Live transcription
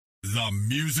The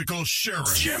musical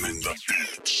sheriff. Jamming the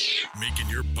beats. Making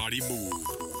your body move.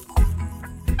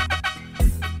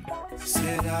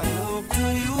 Said I look to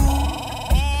you.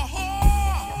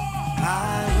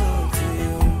 I look to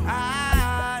you.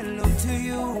 I look to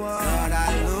you. Lord,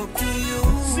 I look to you.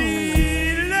 See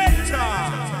you later.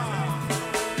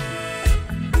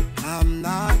 I'm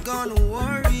not gonna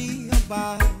worry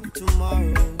about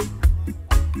tomorrow,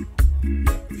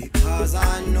 because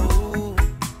I know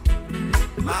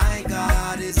my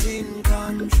God is in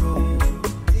control.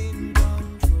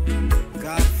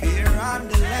 Got fear on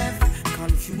the left,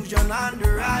 confusion on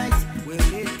the right.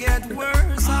 Will it get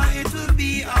worse or it will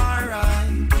be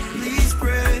alright? Please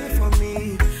pray for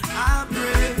me, I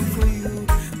pray for you.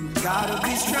 Gotta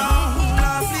be strong,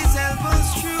 Lord, please help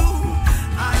us through.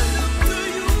 I look to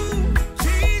you,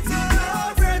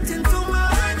 Jesus, breath into my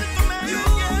you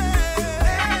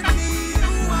made me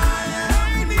who I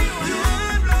am. You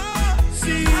have Lord.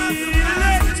 See you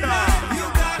later. You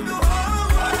got the whole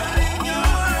world in your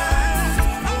hands.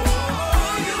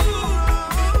 Oh, you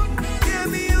get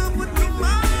me up with the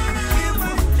mind.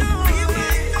 Give me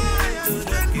joy,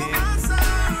 strength for my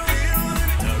sorrow.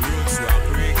 The roots rock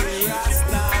reggae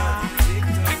Rasta,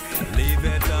 leave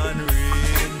it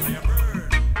unreal.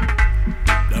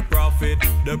 The prophet,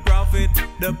 the prophet,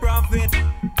 the prophet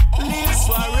lives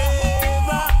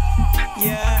forever.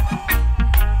 Yeah.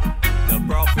 The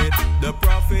prophet, the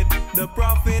prophet, the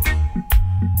prophet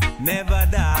never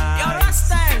dies. Yo,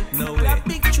 Rasta, No that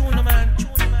way. big tune, man.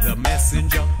 The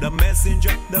messenger, the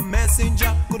messenger, the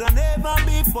messenger could never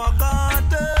be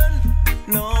forgotten.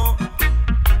 No.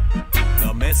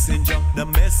 The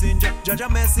messenger, Jaja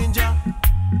messenger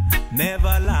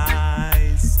never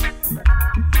lies.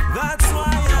 That's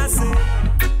why I say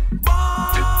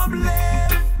Bob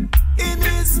live in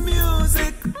his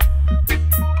music.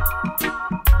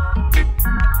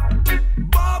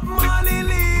 Bob Marley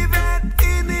leave it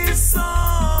in his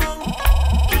song.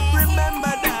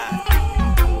 Remember that.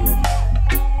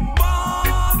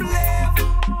 Bob live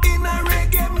in a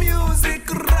reggae music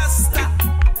Rasta.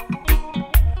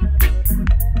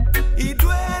 He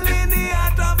dwell in the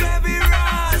heart of every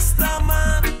Rasta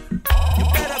man. You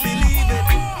better believe it.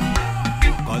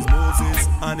 Cause Moses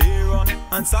and Aaron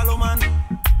and Solomon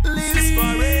lives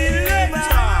forever.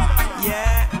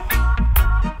 Yeah.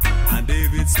 And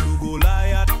David slew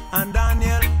Goliath and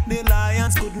Daniel, the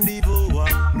lions couldn't devour.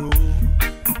 No.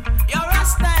 Yo,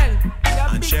 Rasta, that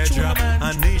And big tune, Shadrach man.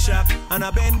 and Meshach and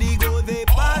Abednego, they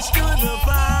passed through the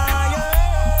fire.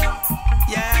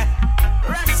 Yeah.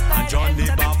 Rasta And John the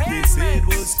Baptist head Entertainment.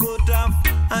 was cut off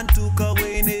and took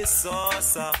away his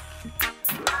saucer.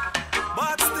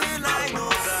 But still I know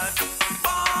that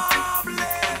Bob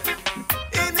lived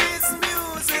in his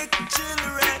music,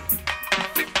 children.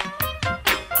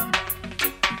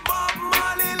 Bob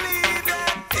Marley lived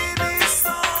in his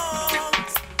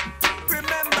songs.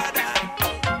 Remember that.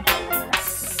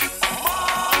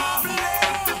 Bob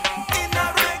lived in a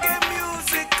reggae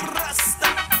music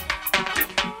Rasta.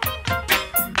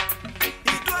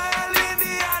 He dwell in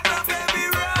the heart of every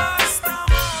Rasta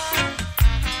man.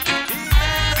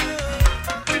 Even the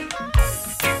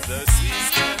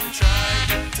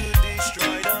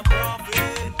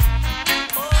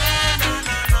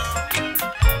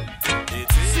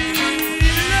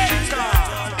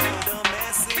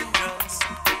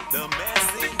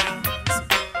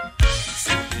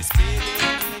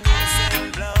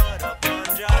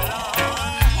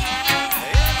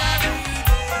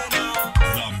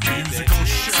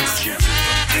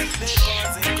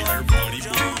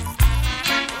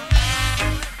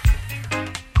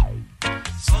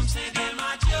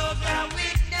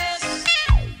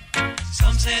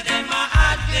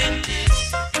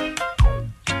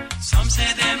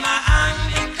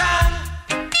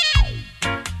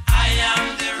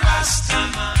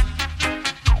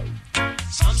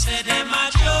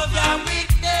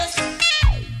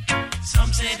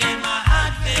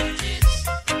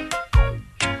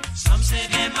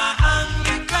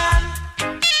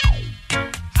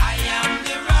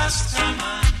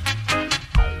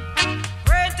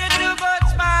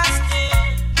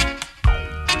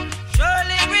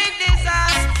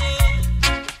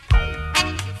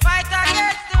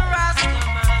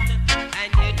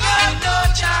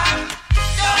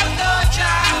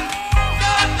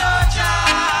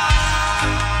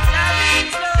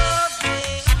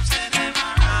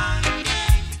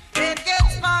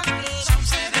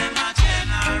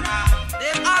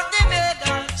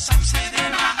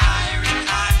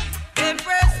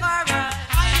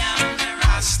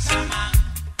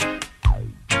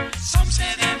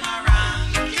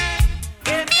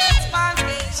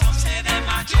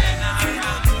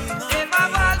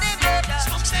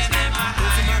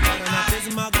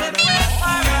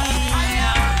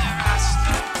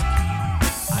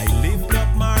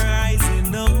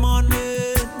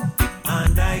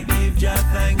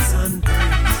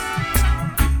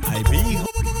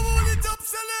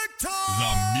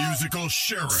musical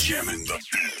sheriff. Jamming the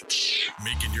beats.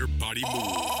 Making your body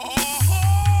move.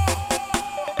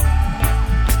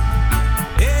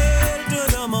 Hail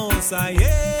to the Most High,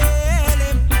 hail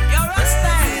him. Praise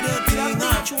the King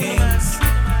of Kings.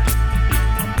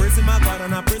 I'm praising my God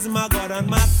and I praising my God and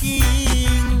my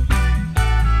King.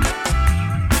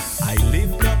 I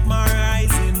lift up my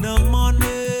eyes in the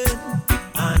morning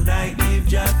and I give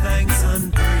Jah thanks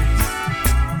and praise.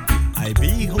 I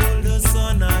behold the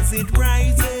sun as it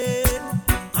rises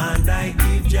and I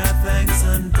give Jah thanks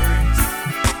and praise.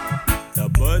 The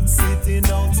birds sitting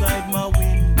outside my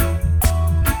window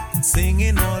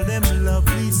singing all them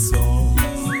lovely songs.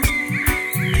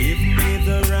 Give me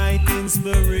the right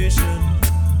inspiration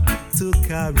to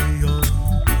carry on.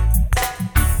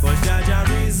 For Jah Jah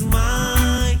is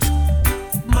my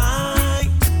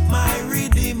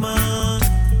Redeemer.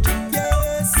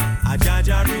 Yes, Jah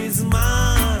Jah is my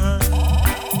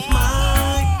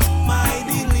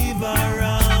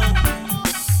Deliverer.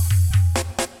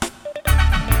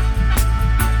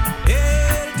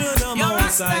 Hail to the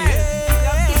Most High.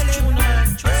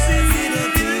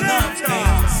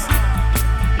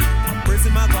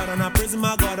 I'm praising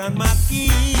my God and my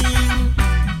King.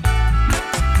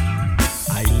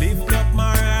 I lift up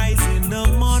my eyes in the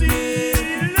morning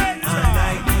and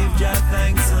I give Jah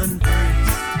thanks and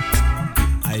praise.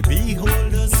 I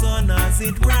behold the sun as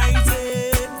it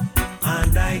rises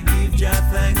and I give Jah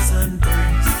thanks and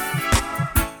praise.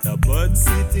 The birds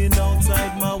sitting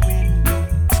outside my window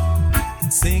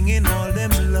singing all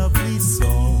them lovely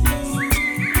songs.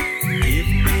 Give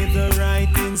me the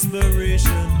right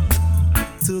inspiration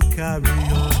to carry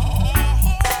on.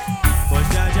 For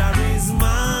Jah Jah is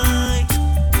my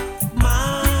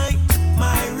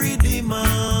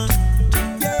Redeemer.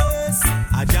 Yes,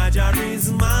 Jah Jah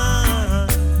is my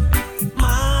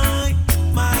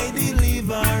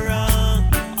Deliverer.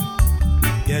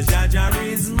 Yes, Jah Jah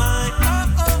is my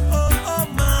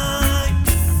my.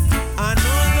 I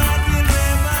know that He'll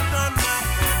never done that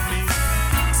for me,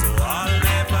 so I'll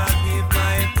never give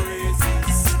my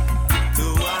praises to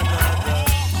another.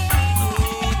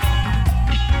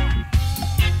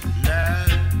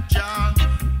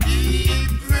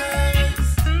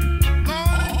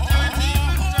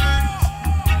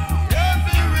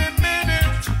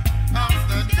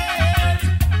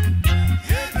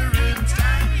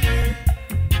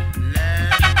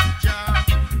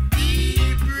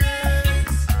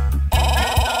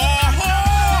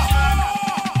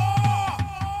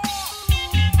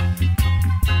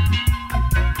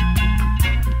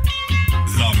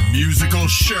 Musical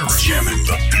sheriff. Jamming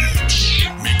the beats.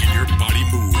 Making your body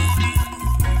move.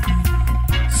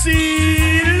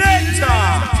 Selector.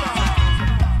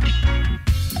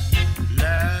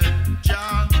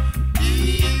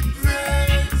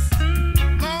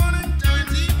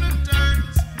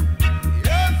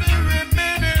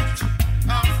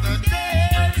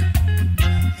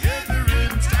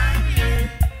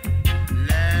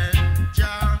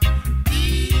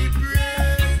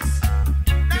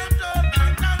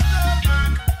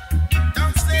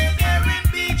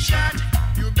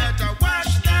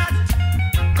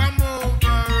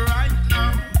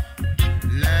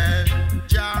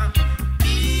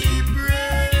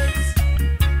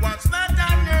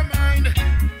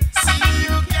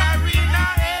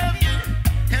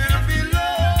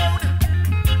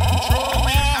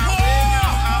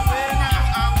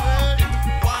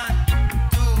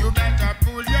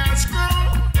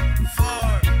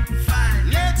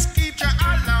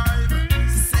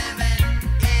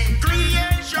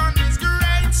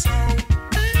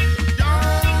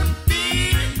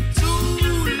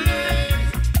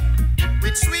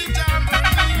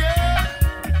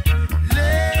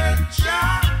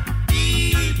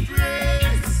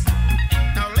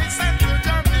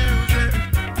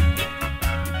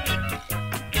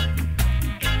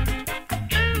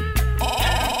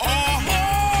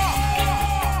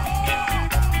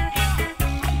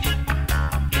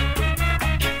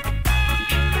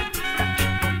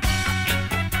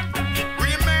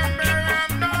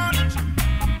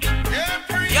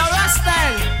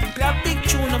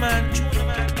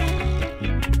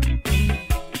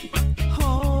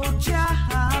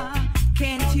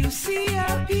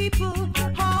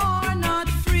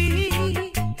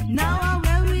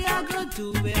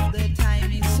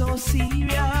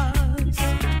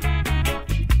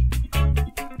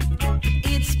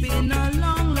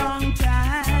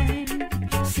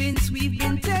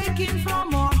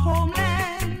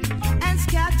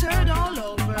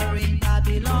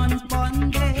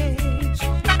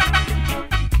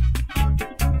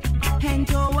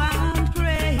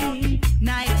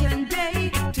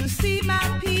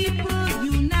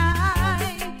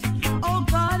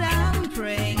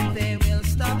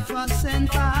 and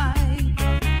fight.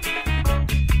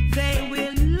 They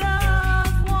will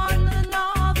love one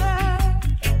another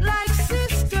like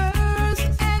sisters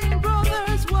and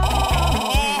brothers would.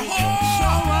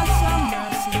 Show us some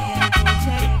mercy and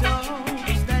protect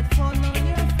those that follow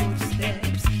your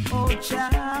footsteps. Oh,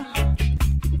 Jah.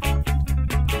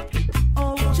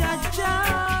 Oh, Jah, Jah.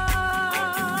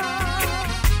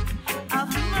 Have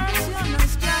mercy on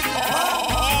us, Jah.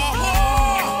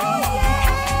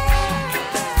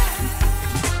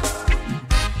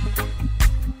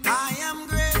 I am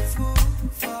grateful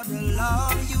for the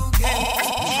love you gave.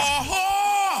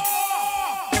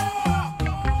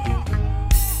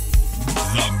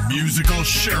 The musical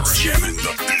sheriff. Jamming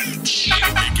the beats.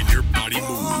 Making your body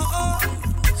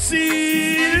move.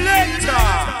 Selector.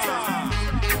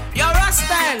 Yo,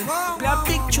 Rastal, we are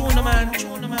big tune, man.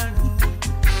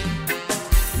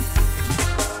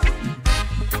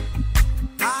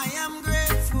 I am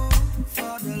grateful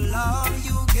for the love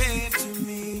you gave to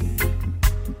me.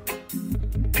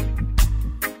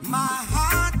 My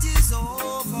heart is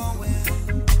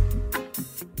overwhelmed.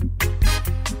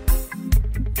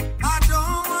 I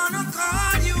don't wanna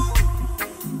call you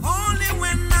only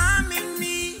when I'm in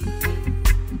need.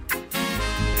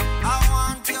 I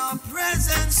want your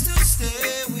presence to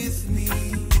stay with me.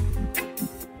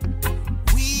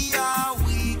 We are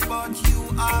weak, but you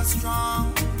are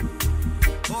strong.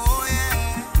 Oh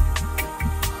yeah,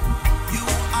 you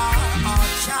are our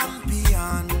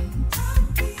champion.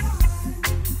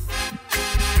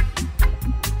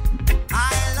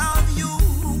 I love you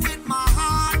with my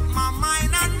heart, my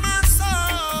mind, and my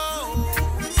soul.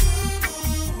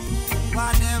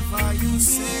 Whatever you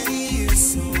say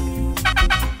is so.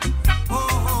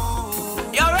 Oh,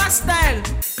 Yo, Rastal,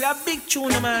 we are big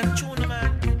tune, man.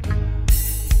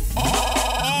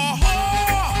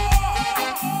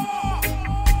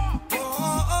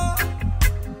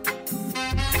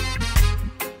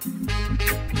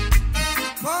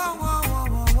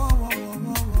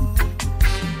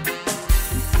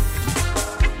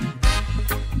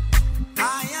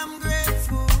 I am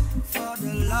grateful for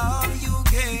the love you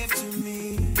gave to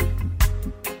me.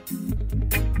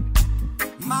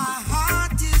 My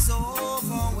heart is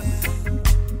overwhelmed.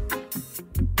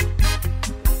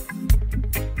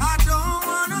 I don't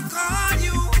wanna call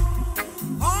you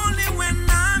only when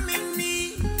I'm in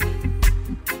need.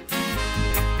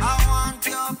 I want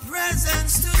your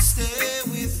presence to stay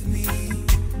with me.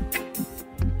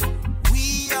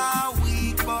 We are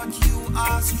weak, but you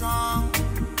are strong.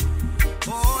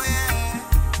 Oh yeah,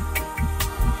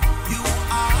 you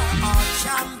are our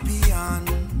champion.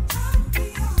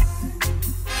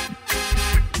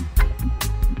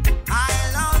 I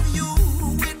love you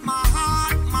with my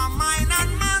heart, my mind,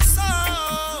 and my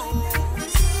soul.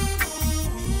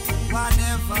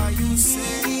 Whatever you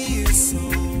say is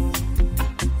so.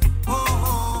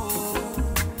 Oh,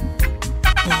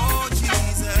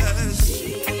 Jesus.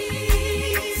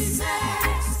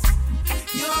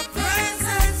 Your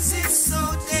presence is so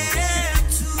dear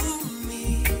to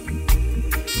me.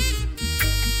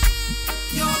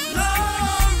 Your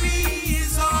glory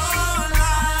is all I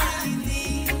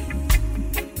need.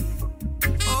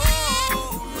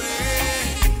 Oh,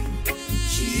 rain,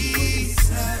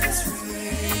 Jesus,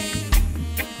 rain.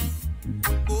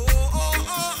 Oh,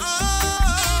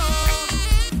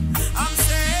 I'm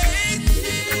saying,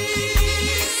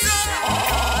 Jesus,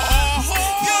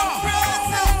 your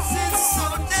presence is so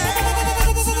dear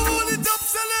to me. Top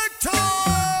selector.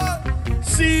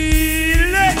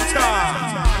 Selector.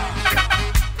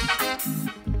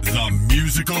 The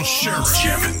musical sheriff.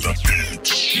 Jamming the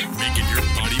beats. Making your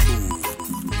body move.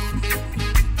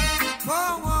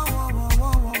 Whoa, whoa, whoa, whoa,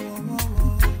 whoa, whoa, whoa,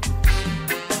 whoa.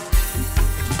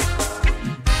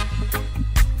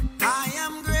 I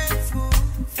am grateful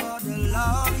for the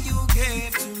love you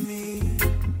gave to me.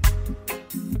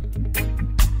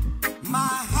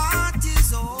 My heart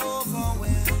is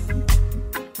overwhelmed.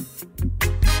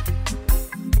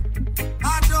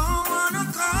 I don't wanna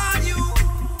call you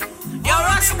Yo, only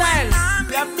Rastal, when I'm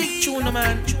we are in big need. tune,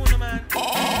 man. I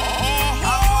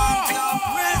want your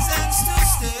presence to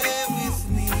stay with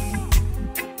me.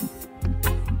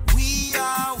 We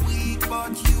are weak,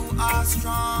 but you are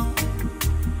strong.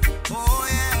 Oh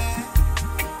yeah,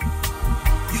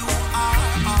 you are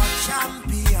our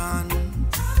champion.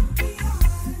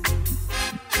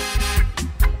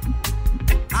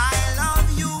 I love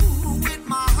you with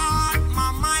my heart,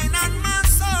 my mind, and my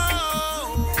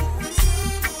soul.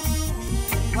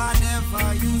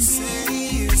 Whatever you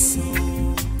say is so.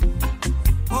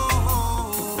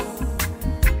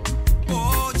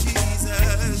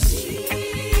 Jesus.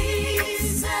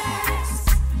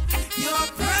 Your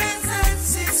presence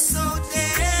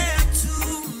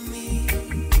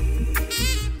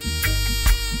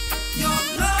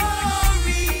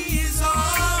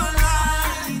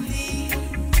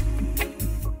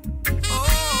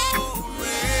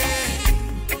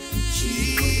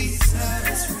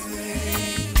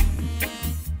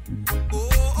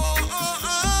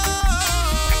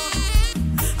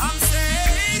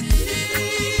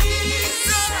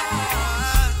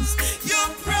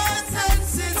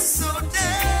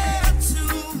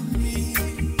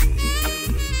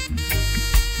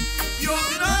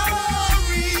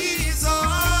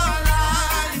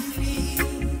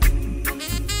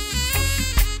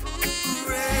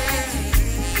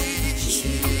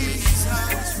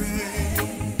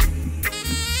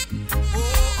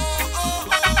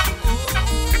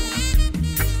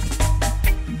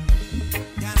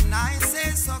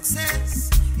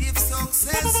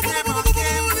success never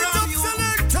came from you.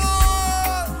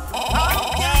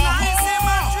 How can I say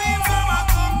my dreams were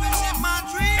accomplished if my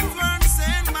dreams weren't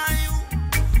sent by you?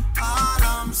 All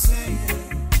I'm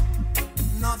saying,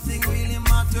 nothing really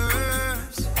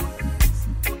matters.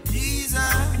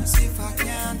 Jesus, if I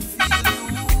can't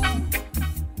feel you.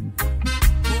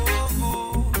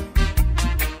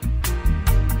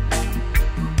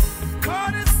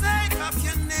 For the sake of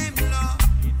your name, Lord,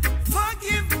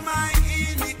 forgive my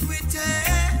iniquity.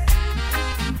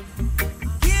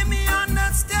 Give me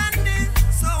understanding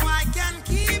so I can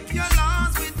keep your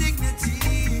laws with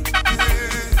dignity.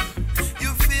 Yeah.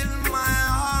 You fill my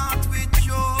heart with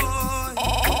joy.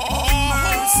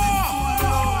 Merciful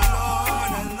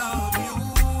Lord, I love you.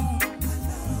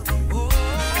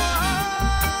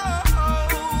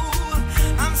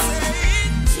 I'm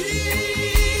saying,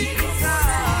 Jesus,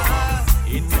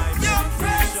 In my your meditation,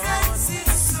 presence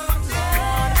is so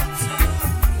dear to me.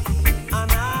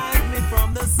 and hide me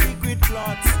from the secret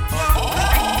plots.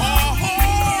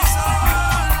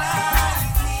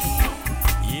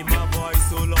 Hear my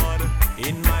voice, oh Lord,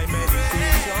 in my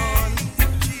meditation,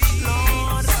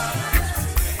 Lord,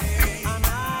 and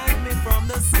hide me from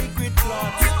the secret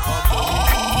plots.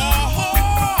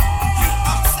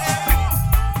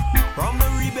 From the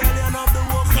rebellion of the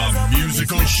workers The of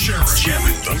musical sheriff.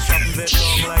 Jamming the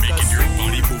beat. Making your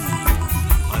body move.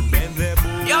 and bend their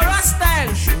bows. Yo, Rastel,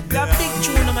 the big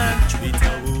tune, man.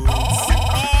 Bitter wounds.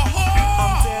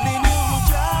 I'm telling you,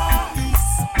 Jah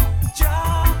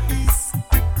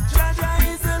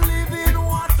is the living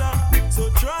water. So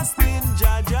trust in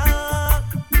Jah,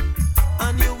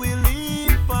 and you will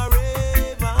live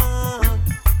forever.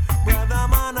 Brother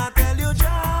man, I tell you,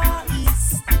 Jah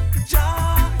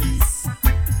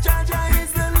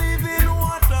is the living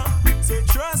water. So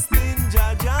trust in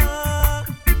Jah,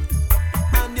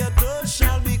 and your thirst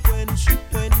shall be quenched.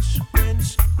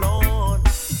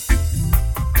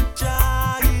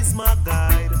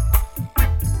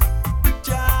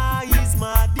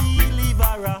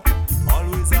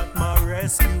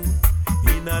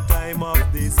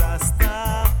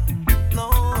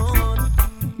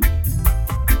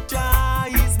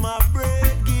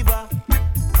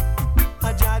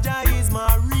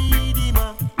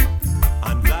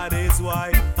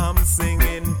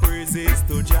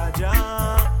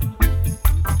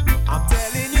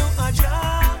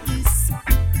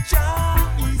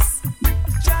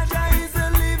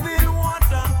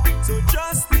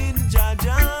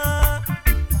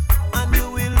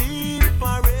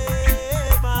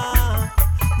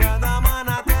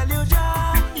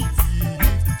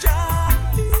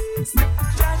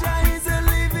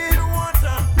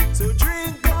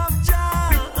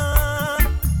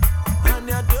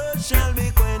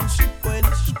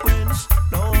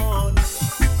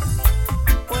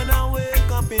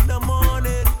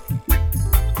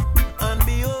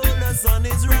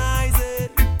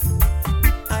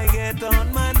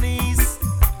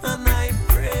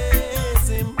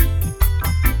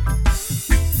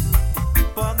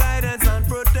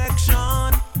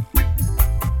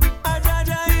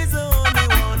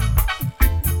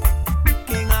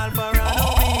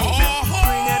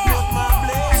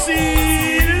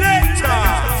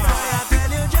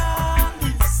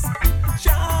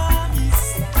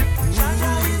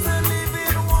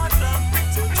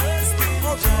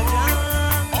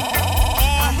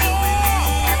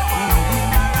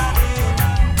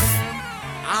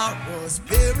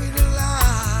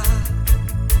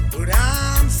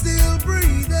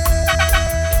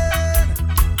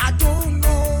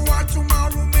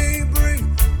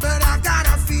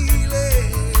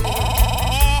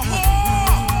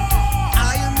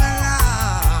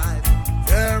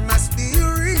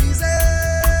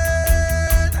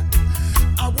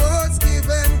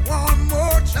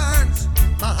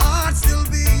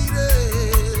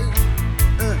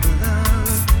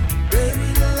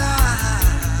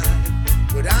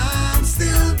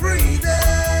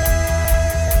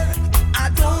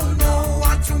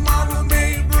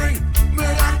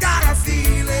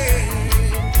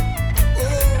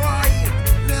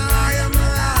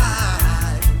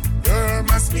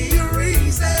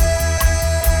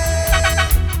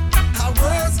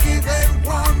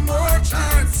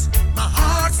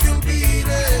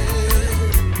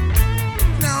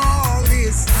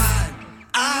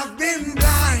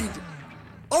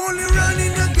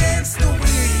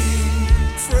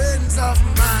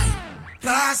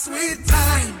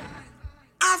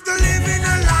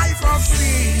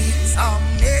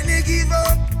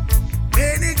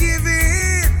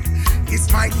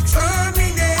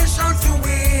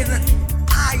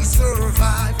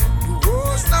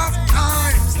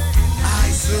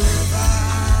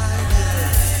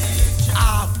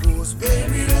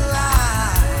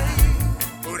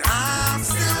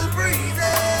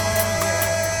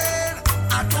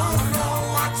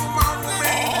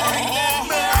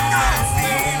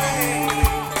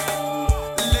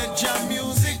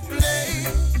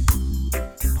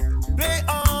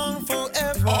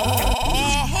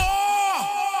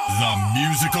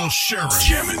 musical sheriff.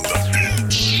 Jamming the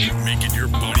beach. Making your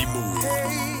body move.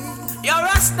 Yo,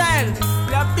 Rastel,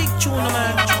 play a big tune,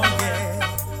 man.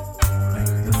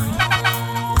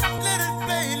 Let it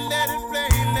play, let it play,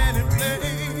 let it play.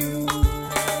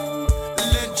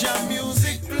 Let your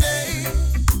music play.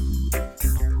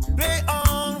 Play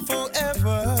on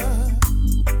forever.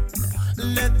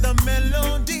 Let the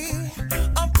melody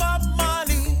of Bob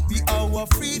Marley be our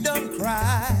freedom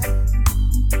cry.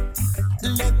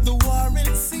 Let the war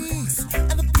cease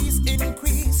and the peace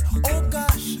increase. Oh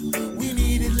gosh, we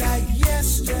need it like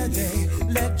yesterday.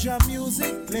 Let your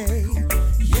music play.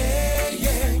 Yeah,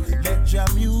 yeah, let your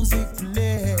music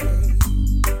play.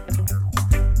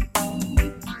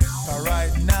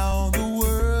 Right now the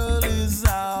world is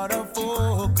out of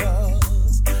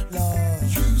focus, Lord.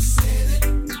 You said it.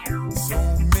 So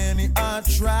many are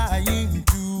trying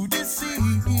to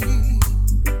deceive.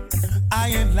 I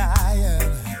ain't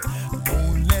lying.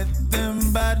 Don't let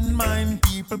them bad mind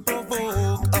people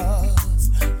provoke us.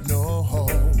 No.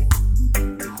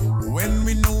 When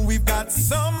we know we've got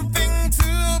something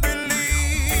to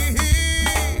believe,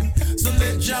 so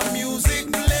let your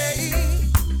music play.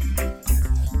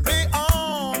 Play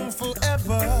on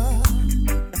forever.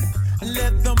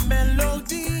 Let the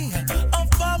melody of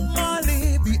Bob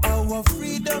Marley be our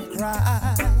freedom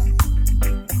cry.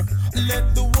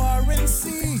 Let the war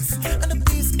cease and the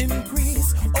peace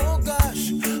increase. Oh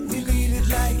gosh, we need it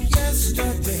like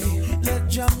yesterday.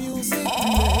 Let your music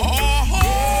play.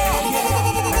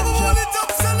 Let it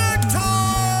up, selector.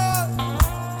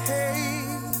 Hey.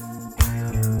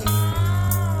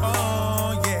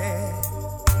 Oh yeah.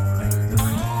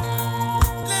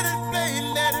 Let it play,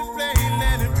 let it play,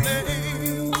 let it play.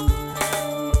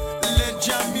 Let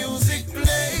your music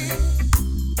play.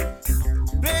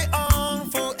 Play on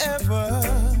forever.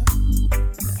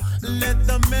 Let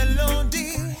the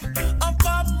melody of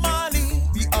Bob Marley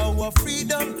be our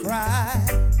freedom cry.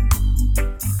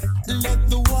 Let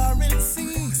the war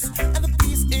cease and the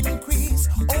peace increase.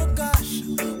 Oh gosh,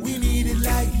 we need it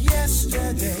like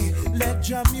yesterday. Let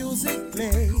your music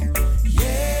play.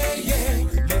 Yeah, yeah,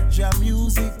 let your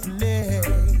music play.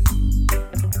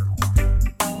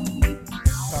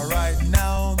 Right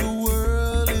now the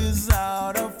world is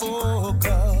out of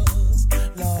focus,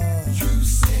 Lord. You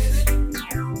said it.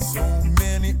 So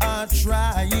many are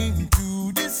trying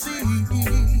to deceive.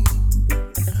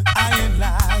 I ain't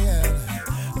lying.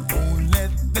 Don't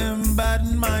let them bad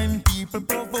mind people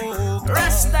provoke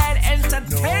us. Rastel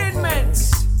Entertainment.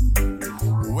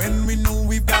 When we know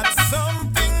we've got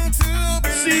something to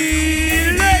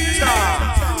believe.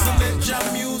 So let your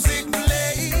music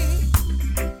play.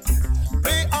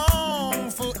 Play on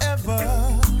forever.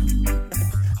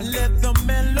 Let the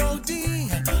melody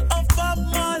of Bob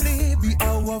Marley be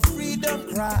our freedom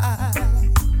cry.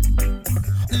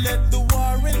 Let the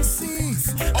war cease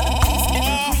and the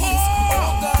peace increase.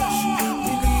 Oh gosh,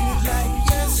 we need it like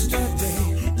yesterday.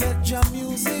 Let your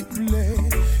music play.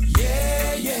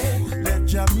 Yeah, yeah, let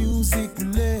your music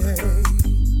play.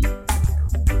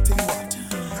 Tell you what,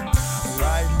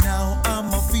 right now I'm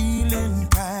a feeling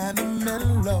kind of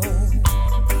mellow.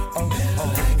 Oh.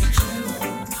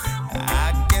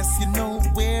 I guess you know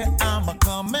where I'm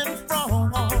coming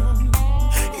from.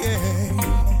 Yeah.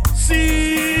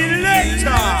 Selector.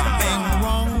 Nothing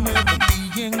wrong with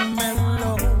being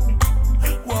mellow.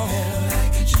 Whoa.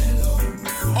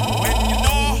 When you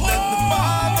know that the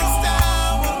Father's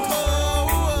time will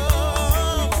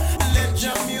come, let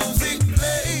your music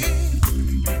play.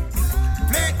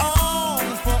 Play on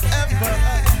forever.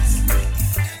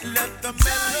 Let the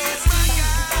melody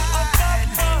of Bob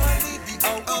Marley be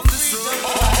our freedom.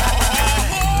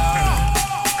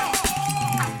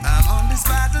 I'm on this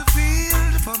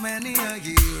battlefield for many a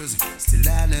years, still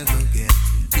I never get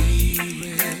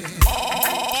weary. Whoa,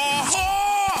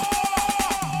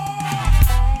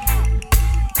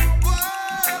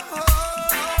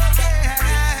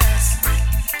 yes.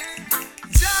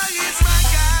 Jah is my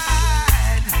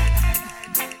guide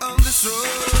on this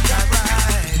road I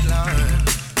ride, Lord.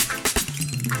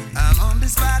 I'm on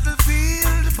this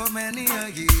battlefield for many a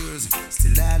years,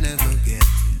 still I never get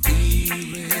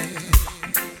weary.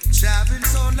 Traveling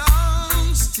so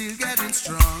long, still getting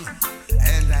strong,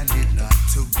 and I need not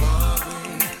to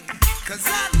worry, 'cause I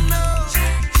know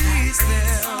He's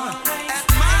there at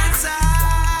my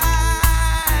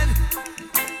side.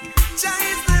 Jah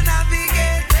is the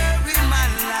navigator in my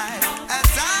life as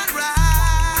I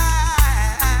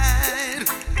ride.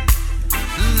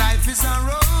 Life is a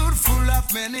road full of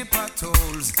many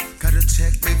potholes. Gotta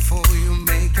check before you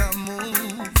make a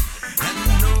move. And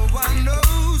no one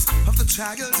knows of the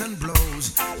trials and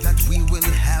blows that we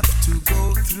will have to go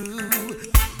through.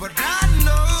 but I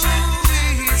know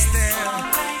He's there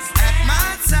at my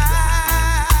side.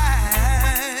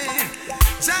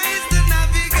 Jah is the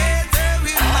navigator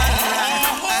in my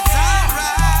life. That's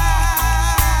alright.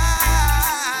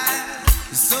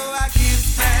 So I give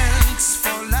thanks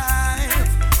for life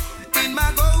in my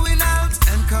going out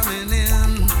and coming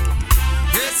in.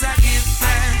 Yes, I give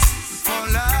thanks for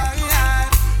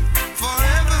life, for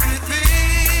everything.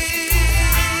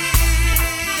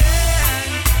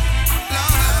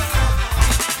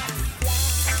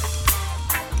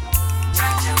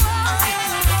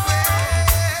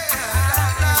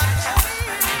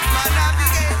 My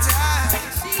navigator,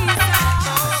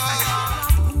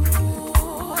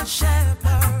 Good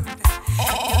shepherd,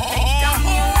 you lay down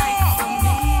your life for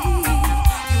me.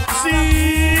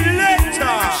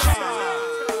 Selector.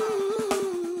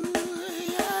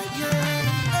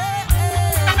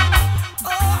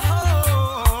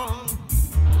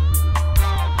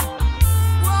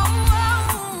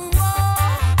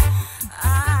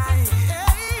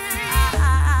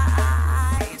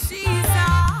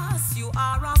 Jesus, you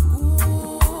are a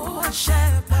good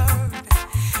shepherd.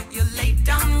 You lay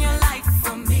down your life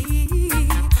for me. You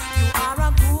are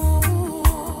a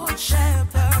good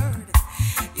shepherd.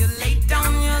 You lay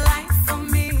down your life for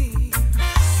me.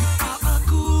 You are a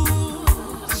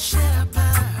good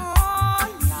shepherd.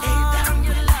 Lay down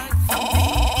your life for me.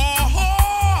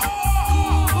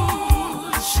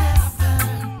 Good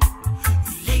shepherd.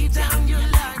 You lay down your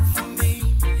life for me.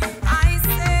 I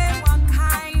say, what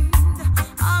kind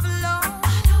of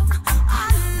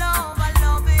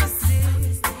love is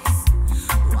this?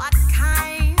 What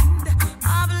kind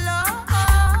of love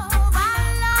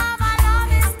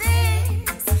is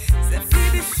this? Say,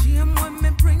 feel the shame when me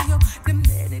bring you the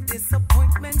many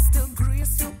disappointments, the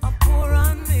grace you are pour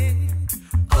on me.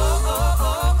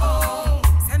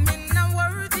 Say me not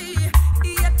worthy,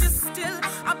 yet you still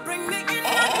bring me in your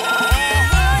glory.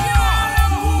 You are a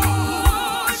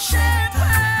good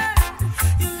shepherd.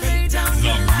 You lay down The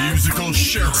your life musical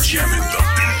sheriff. Jamming the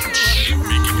beats.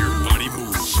 Making your body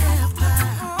move. shepherd.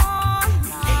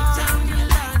 Lay down your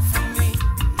life for me.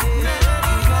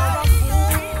 You are a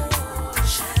good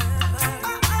shepherd.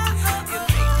 You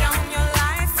lay down your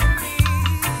life for me.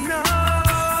 no,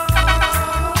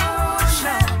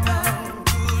 Shepherd.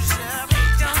 Lay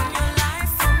down your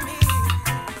life for me.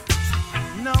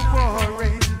 no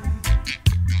worry,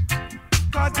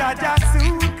 'cause Jah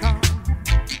soon come.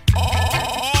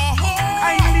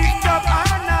 I lift up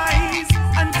our eyes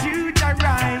unto the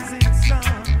rising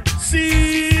sun.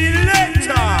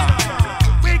 Selector.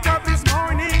 Wake up this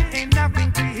morning and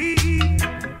nothing to eat.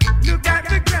 Look at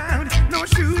the ground, no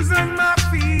shoes on my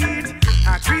feet.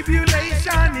 Our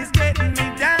tribulation is getting me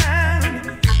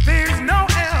down. There's no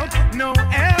help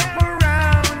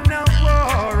around, no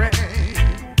worry,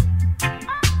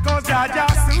 'cause Jah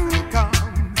soon come.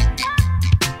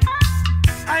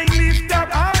 I lift up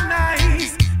our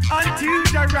eyes unto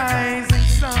the rising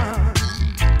sun.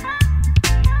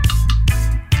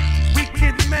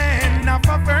 Wicked man of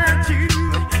a virtue,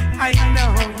 I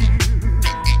know you.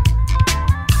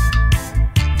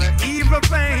 The evil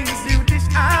things you dish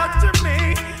out to me,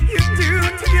 you do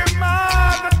to your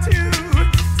mother too.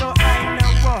 So I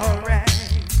know worry,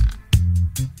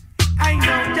 I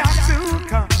know Jah soon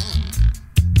come.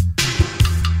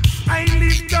 I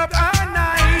lift up our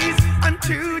eyes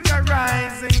unto the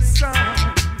rising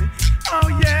sun. Oh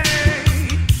yeah,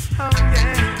 oh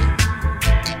yeah.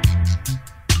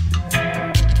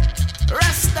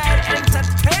 Rastyle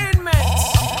Entertainment.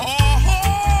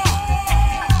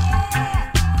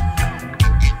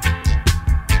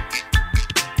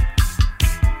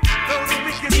 Those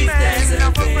wicked men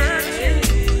of a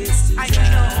virtue, I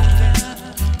know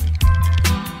them.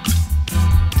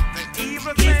 The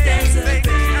evil things they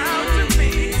dish out to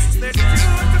me, they do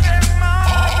to their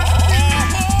mother.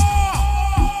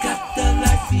 Got the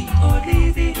life we are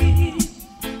living.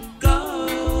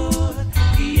 God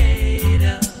created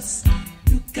us.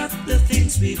 Look at the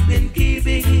things we've been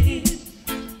giving.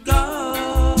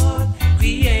 God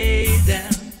created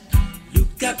them.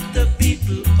 Look at the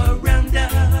people around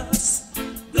us.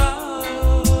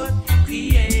 God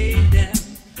created them.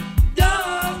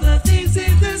 All the things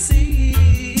in the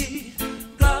sea.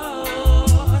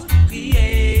 God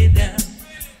created them.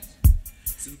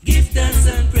 So give thanks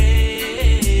and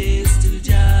praise to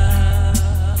Jah,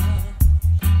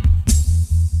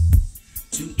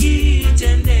 to each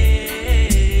and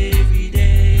every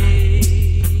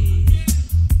day,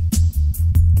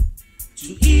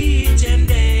 to each and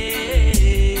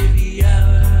every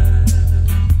hour.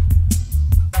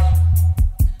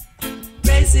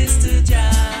 Praises to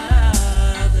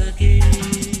Jah the King.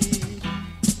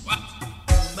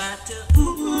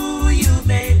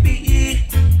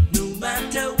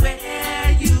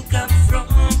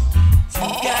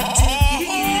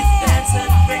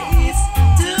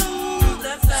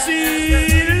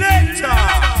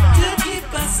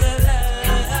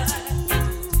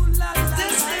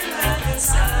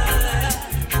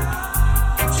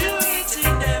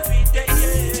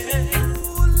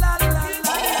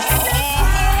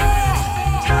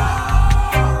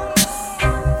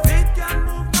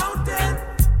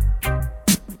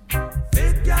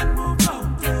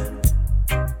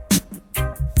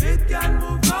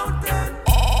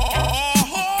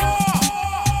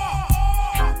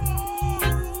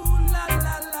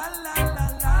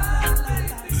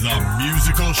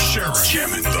 Sheriff.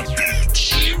 Jamming the beats.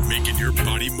 Making your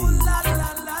body move.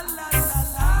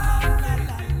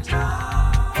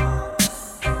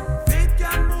 Faith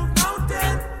can move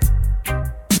mountain.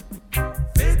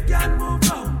 Faith can move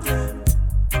mountain.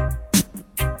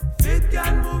 Faith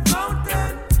can move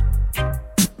mountain.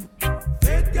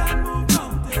 Faith can move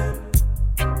mountain.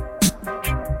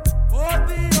 Oh,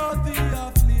 the of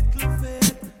little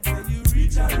faith. When you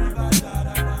reach a river,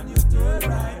 Jordan, and you turn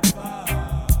right back.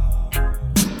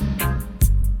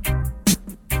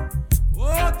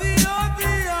 Oh, the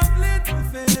of little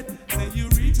faith. Say you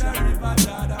reach a river,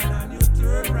 Jordan, and you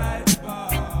turn right back.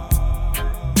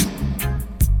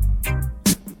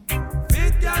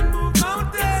 Faith can move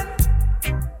mountain.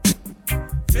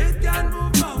 Faith can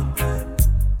move mountain.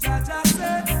 Jaja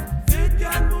said, faith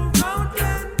can move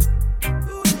mountain.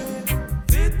 Ooh, yeah.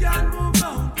 Faith can move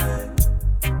mountain.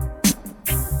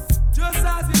 Just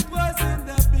as it was in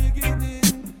the beginning,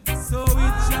 so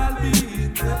it shall be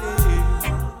in the end.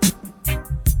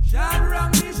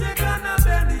 Shadrach, Meshach, and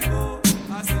Abednego,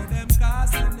 I see them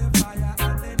cast in the fire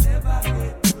and they never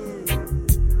get burned.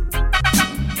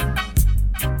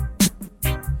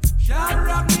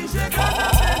 Shadrach, Meshach, and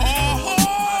Abednego,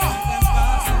 I see them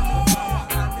cast in the fire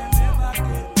and they never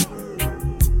get burned.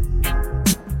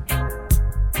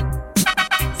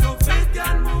 So faith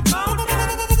can move mountains.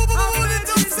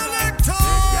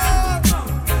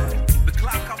 The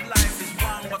clock of life is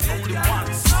one but only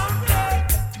once.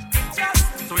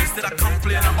 So instead of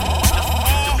complaining, I'm just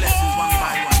count the blessings one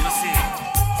by one. You see?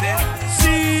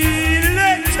 See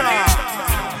later.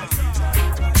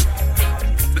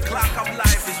 The clock of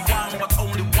life is one but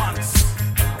only once.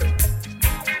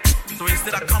 So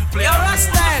instead of complaining, Yo, I'm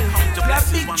Rastel, just count the you have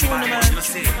blessings big one tune, by man. one. You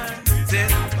see?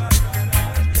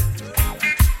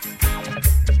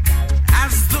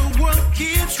 As the world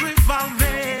keeps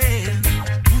revolving,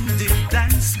 wounded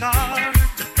and scarred,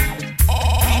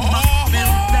 we must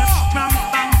build a strong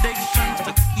foundation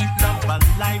to keep love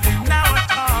alive in our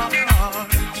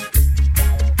hearts.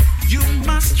 You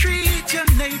must treat your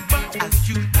neighbor as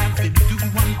you have him do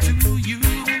unto you.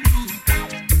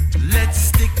 Let's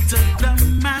stick to the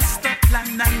master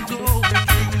plan and go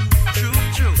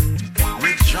true.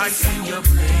 Rejoice in your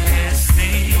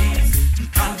blessings,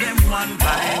 count them one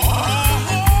by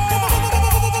one.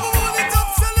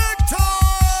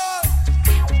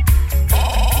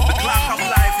 The clock of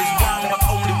life is one but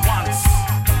only once.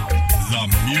 The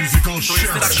musical So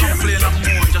instead of sheriff. complaining, I'm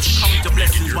more just count your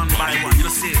blessings one by one. You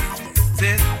see it? See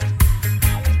it?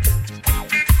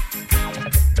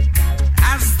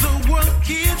 As the world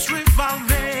keeps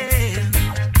revolving,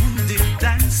 wounded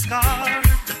and scarred,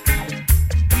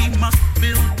 we must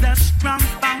build a strong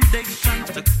foundation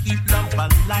to keep love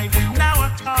alive in our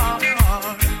hearts.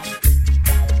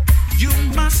 You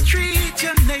must treat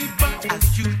your neighbor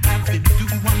as you have him do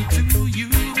unto you.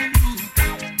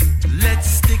 Let's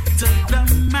stick to the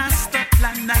master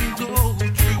plan and go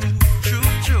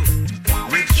true.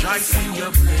 Rejoice in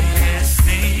your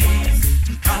blessings,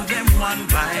 count them one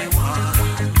by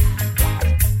one.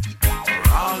 For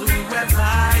all who have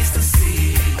eyes to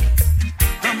see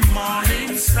the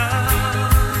morning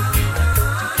sun.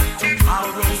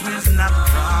 Tomorrow is not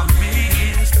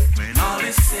promised when all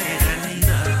is said and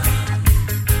done.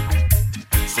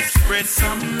 So spread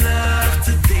some love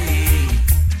today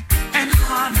and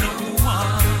harm no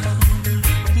one.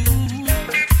 Ooh,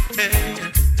 hey.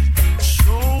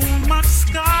 So much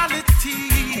scarlet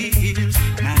tears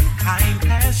mankind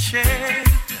has shed.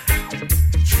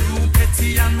 True,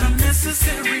 petty, and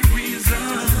unnecessary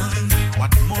reasons.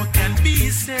 What more can be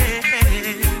said?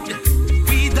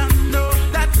 We don't know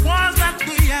that was not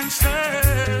the answer,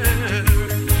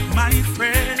 my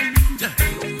friend.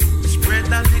 Spread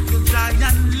a little joy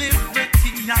and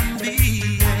liberty and the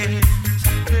end.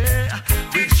 Yeah.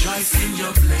 Rejoice in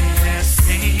your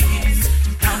blessings,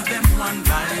 count them one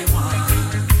by one.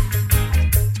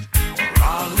 For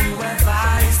all who have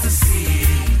eyes to see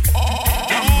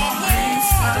the morning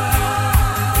sun.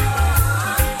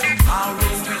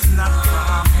 Tomorrow is not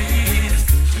promised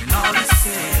when all is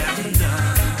said and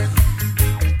done.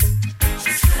 So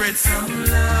spread some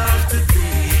love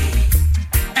today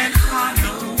and harm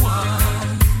no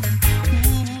one.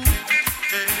 Ooh,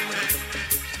 hey.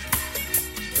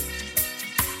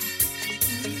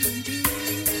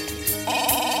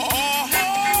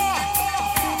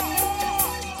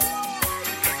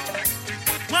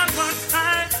 One more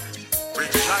time.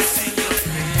 Rejoice in your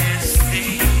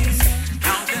blessings,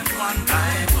 count them one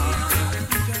by one.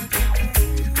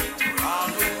 For all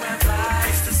who have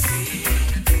eyes to see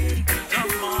the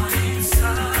morning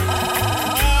sun.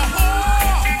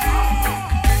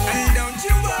 And don't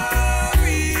you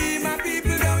worry, my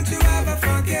people, don't you ever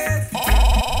forget.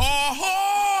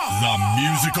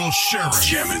 musical sheriff.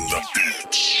 Jamming the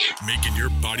beats. Making your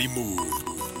body move.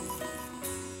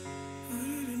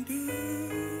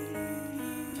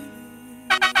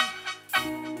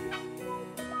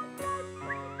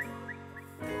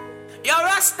 Yo,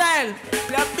 Rastal,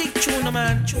 play a big tune,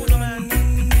 man.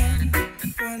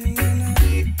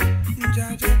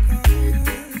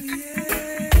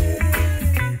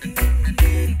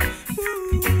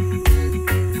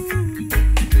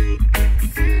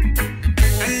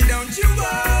 And don't you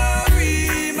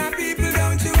worry, my people,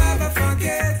 don't you ever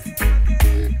forget.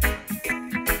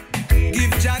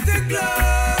 Give Jah the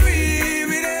glory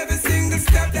with every single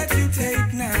step that you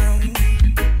take now.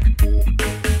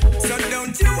 So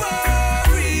don't you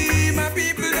worry, my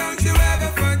people, don't you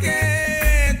ever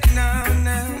forget. No.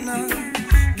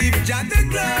 Give Jah the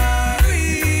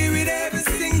glory with every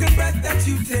single breath that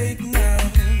you take now.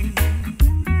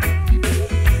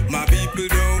 My people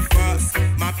don't fuss,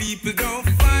 my people don't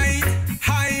fight.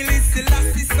 Haile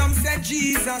Selassie, some said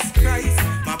Jesus Christ.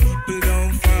 My people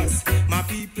don't fuss, my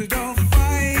people don't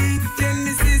fight.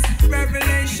 Genesis,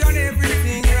 Revelation,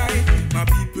 everything right. My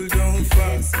people don't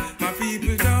fuss, my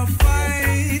people don't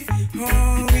fight.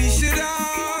 Oh, we should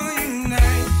all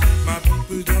unite. My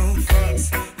people don't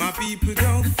fuss, my people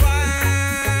don't fight.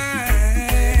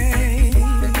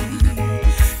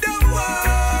 Don't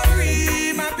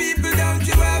worry, my people, don't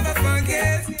you ever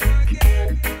forget.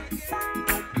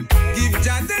 Give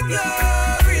Jah the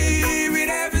glory with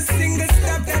every single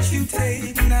step that you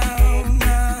take now.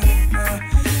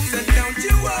 So don't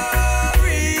you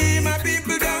worry, my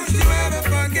people, don't you ever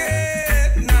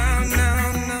forget. No.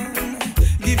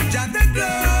 Give Jah the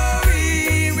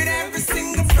glory with every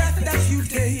single breath that you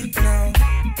take now.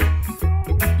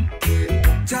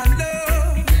 Jah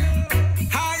love,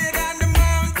 higher than the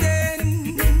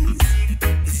mountains,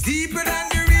 it's deeper than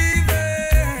the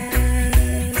rivers,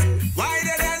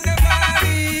 wider than the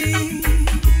valleys.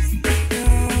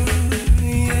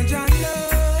 Yeah, Jah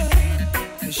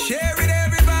love, share with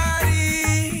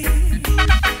everybody,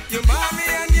 your mommy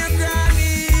and your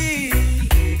granny,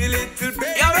 the little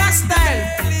baby. Yo, Rastal,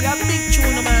 play a big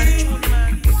tune, man.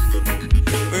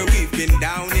 Well, we've been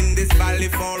down in this valley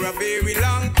for a very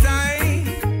long time.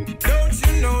 Don't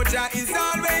you know Jah is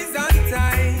always on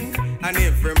time? And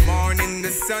every morning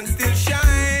the sun still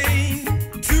shines.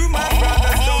 To my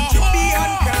brothers, don't you be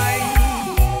unkind.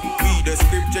 Read the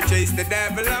scripture, chase the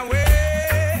devil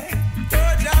away.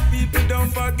 Oh, Jah people,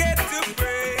 don't forget to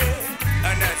pray.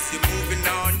 And as you're moving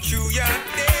on through your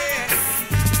day,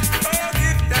 oh,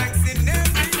 give thanks in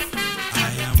every.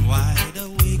 I am wide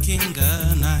awake in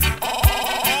the night.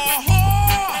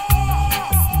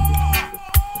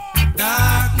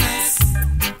 Darkness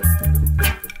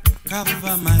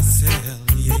cover myself,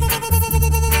 yeah.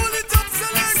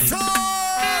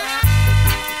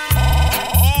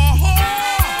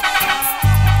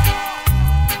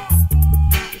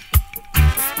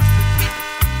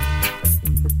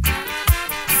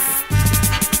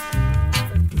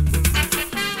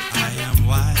 I am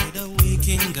wide awake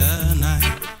in the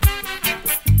night.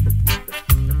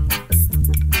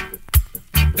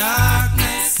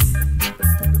 Darkness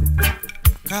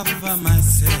cover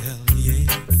myself, yeah.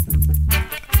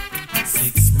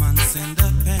 6 months in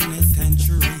the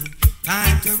penitentiary,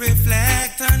 time to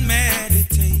reflect and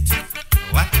meditate.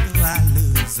 What do I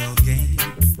lose or gain?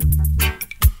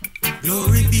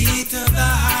 Glory be to the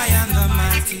high and the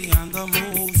mighty and the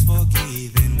most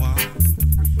forgiving one,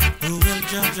 who will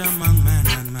judge among man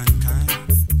and mankind,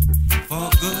 for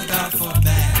good or for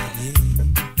bad, yeah.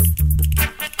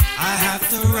 I have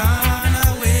to run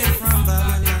away from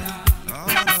Babylon, all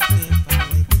of the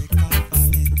political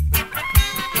folly.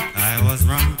 I was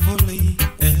wrongfully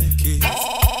accused,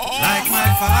 like my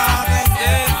fathers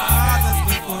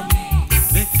before me,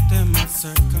 victim of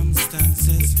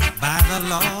circumstances by the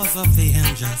laws of the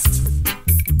unjust.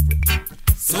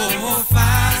 So hold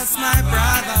fast, my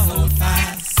brother, hold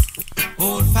fast.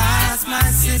 Hold fast, my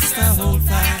sister, hold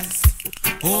fast.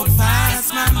 Hold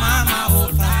fast, my mama,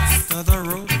 hold fast to the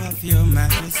rope of your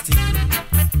majesty,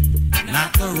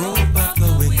 not the rope of the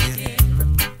wicked.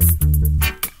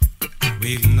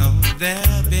 We know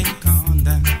they've been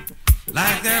condemned,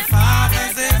 like their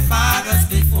fathers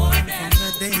before, from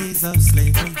the days of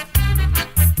slavery,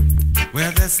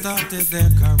 where they started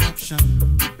their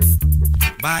corruption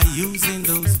by using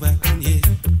those weapons, yeah.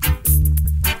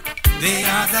 They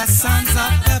are the sons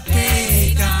of the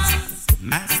pagans,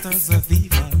 masters of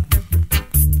evil.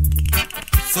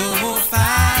 So hold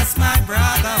fast, my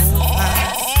brother, hold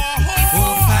fast.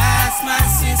 Hold fast, my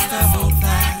sister, hold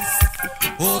fast.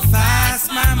 Hold fast,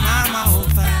 my mama,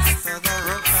 hold fast to the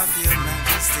rope of your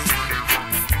majesty,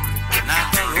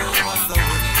 not the rope of the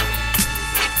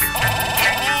wicked.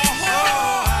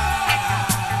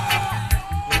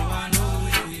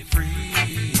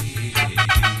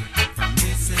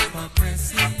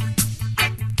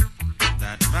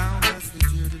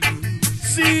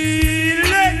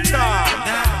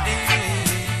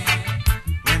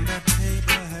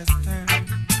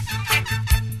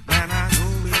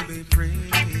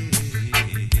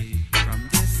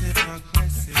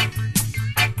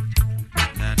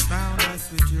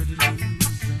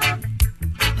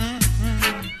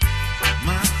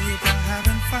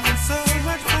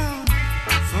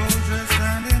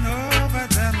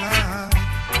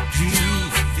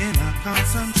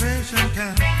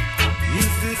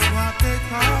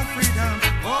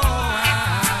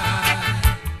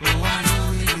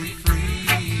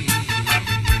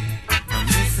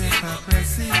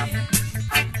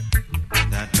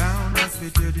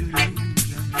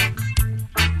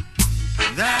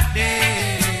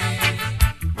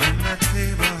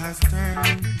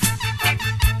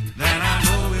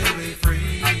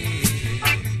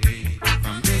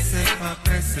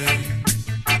 say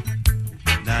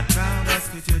that drown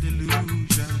us with your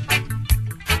delusion.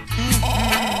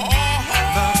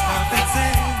 The prophets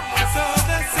say, so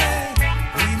they say,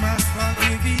 we must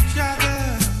forgive each other.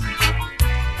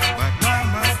 But why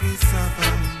must we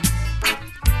suffer?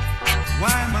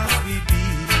 Why must we be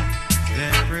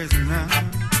their prisoner?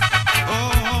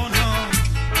 Oh no,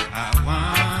 I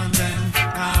want them,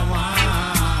 I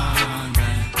want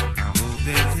them. I hope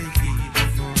they take heed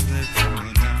before they turn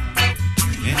down.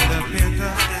 In the pit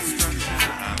of destruction, I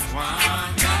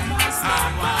want them, I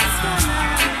want them.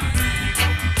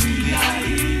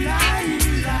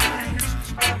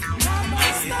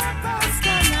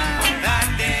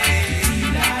 That day,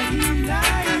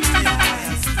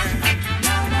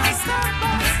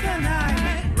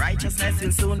 righteousness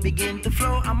will soon begin to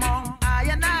flow among I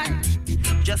and I.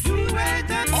 Just wait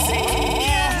and see.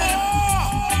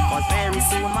 Cause very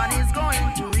soon man is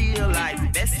going to realize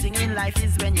best thing in life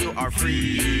is when you are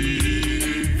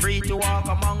free. Free to walk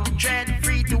among the dread,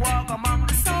 free to walk among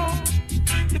the soul.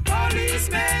 The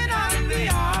policemen and the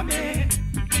army.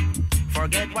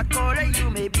 Forget what color you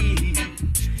may be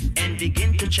and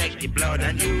begin to check the blood,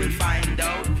 and you will find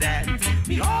out that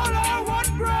we all are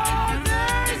one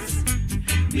brothers.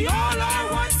 We all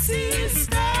are one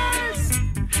sisters.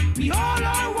 We all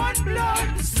are one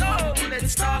blood. So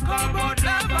let's talk about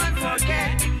love and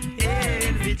forget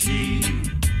envy.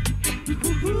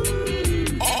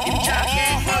 If Jah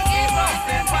can't forgive us,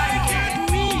 then why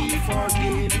can't we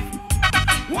forgive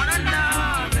one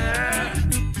another?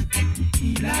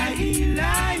 Eli,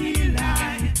 Eli,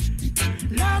 Eli,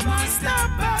 love must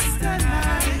stop us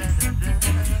tonight.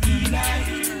 Eli,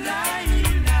 Eli,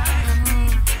 Eli,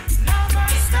 love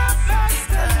must stop us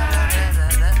tonight.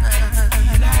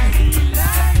 Eli,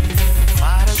 Eli,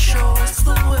 Father, show us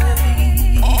the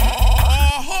way.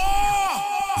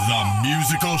 The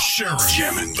musical sheriff.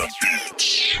 Jamming the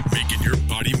beats. Making your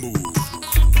body move.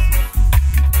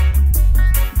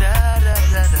 Da da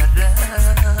da da da.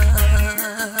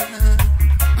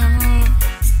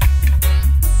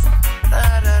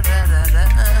 Da da da da da.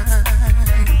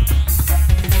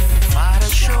 Father,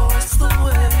 show us the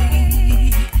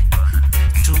way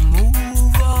to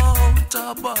move out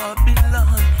of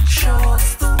Babylon. Show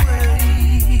us the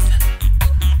way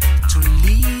to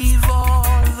leave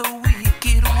all the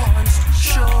wicked ones.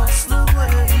 Show us the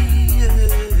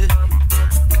way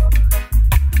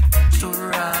to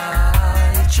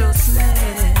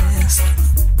righteousness.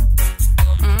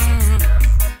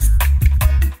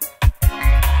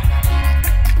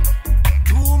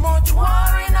 Too much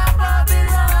war in a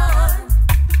Babylon.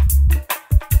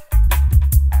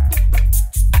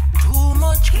 Too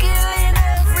much killing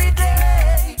every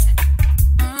day.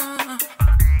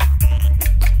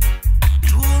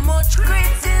 Too much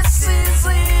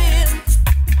criticism.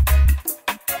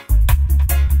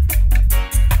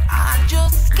 I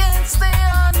just can't stay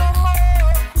on no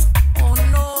more. Oh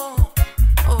no.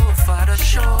 Oh Father,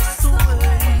 show us the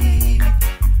way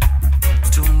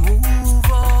to move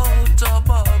out of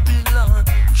Babylon.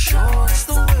 Show us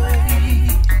the way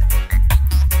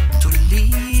to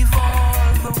leave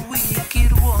all the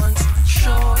wicked ones.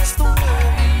 Show us the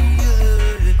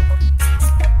way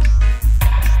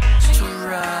to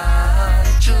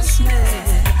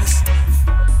righteousness.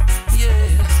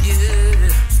 Yeah, yeah.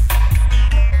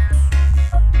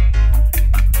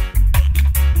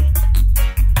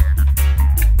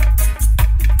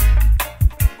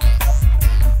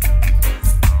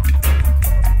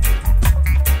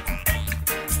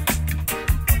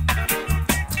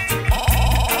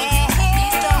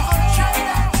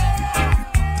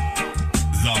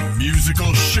 The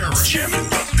musical sheriff. Jamming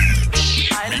the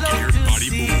beats. I Making love your to body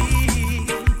move. see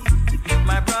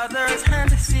my brothers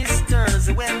and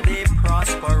sisters when they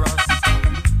prosper us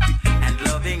and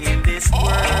loving in this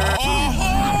world.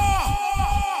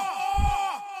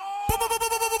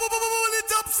 Pull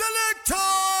it up, selector.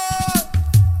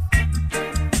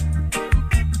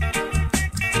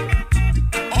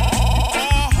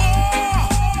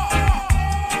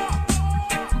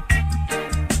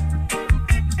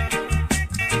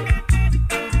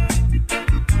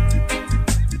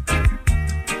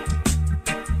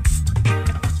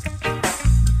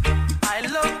 I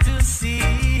love to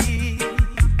see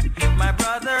my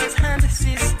brothers and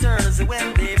sisters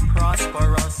when they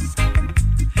prosper us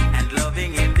and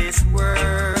loving in this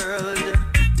world.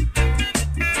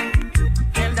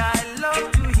 And I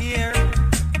love to hear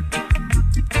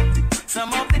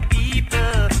some of the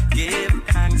people give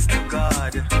thanks to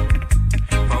God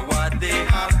for what they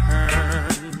have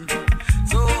heard.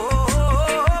 So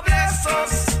bless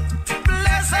us,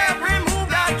 bless every move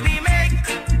that we make.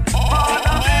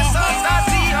 Father, bless us as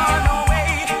we on our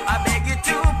way. I beg you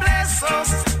to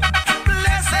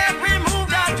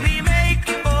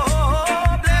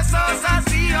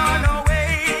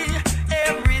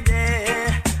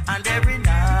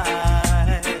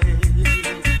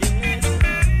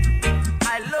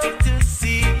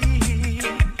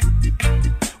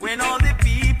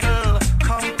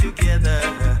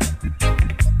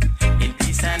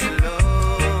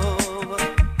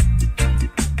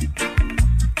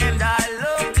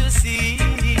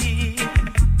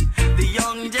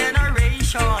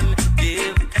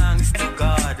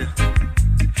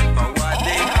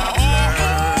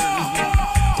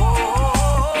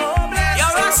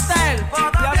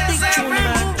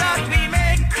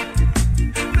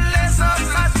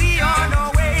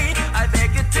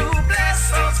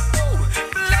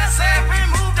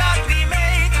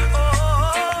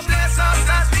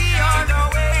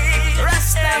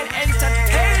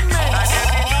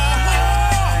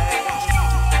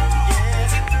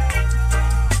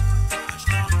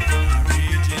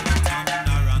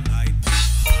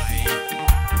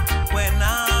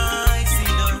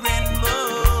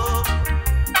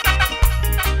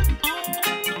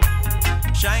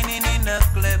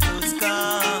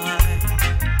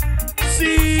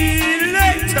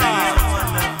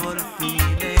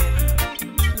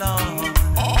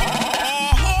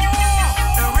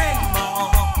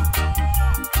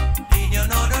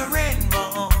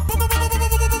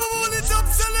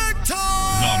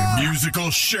musical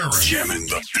sheriff. Jamming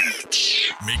the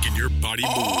beats. Making your body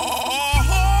move.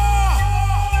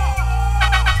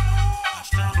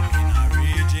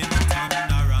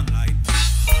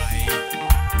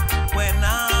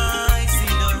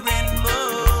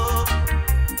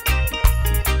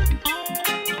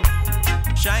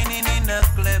 Shining in the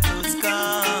clear blue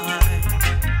sky,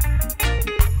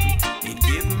 it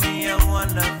gives me a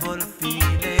wonderful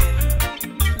feeling,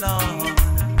 Lord.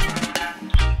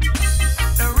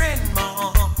 The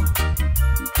rainbow,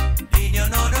 did you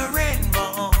know the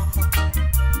rainbow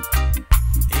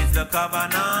is the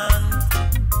covenant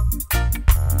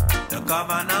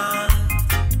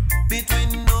between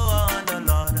Noah and the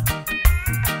Lord.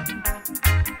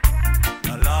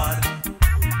 The Lord.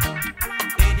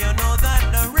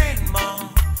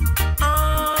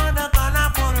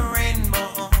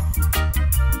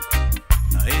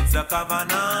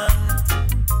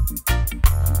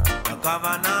 The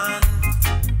covenant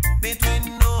between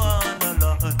Noah and the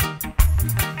Lord.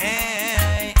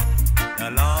 Hey, the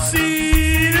Lord.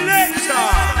 See you later.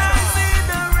 When I see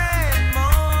the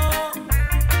rainbow,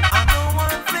 I know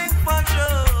one thing for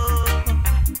sure,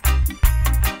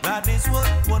 that this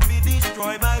world won't be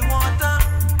destroyed by water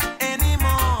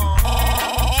anymore.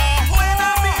 When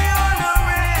I behold the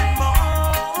rainbow,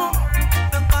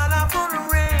 the colorful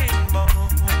rainbow,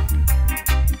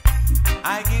 I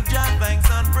give Jah thanks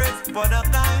and praise for the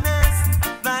kindness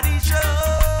that He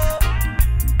showed.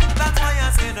 That's why I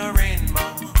say the rainbow.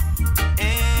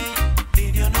 Hey,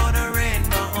 did you know the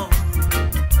rainbow?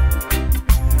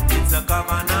 It's a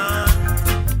covenant.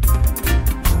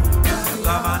 A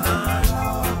covenant.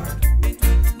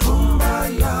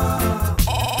 Kumbaya.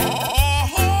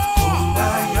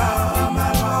 Kumbaya, my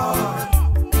Lord.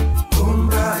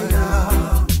 Kumbaya.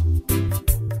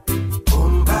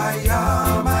 Kumbaya,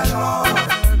 my Lord.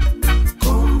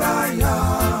 Kumbaya.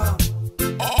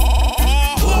 Oh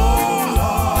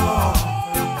Lord.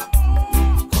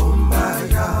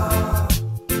 Kumbaya.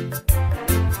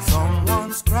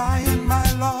 Someone's crying, my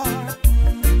Lord.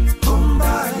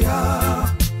 Kumbaya.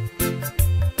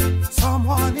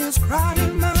 Someone is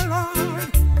crying, my Lord.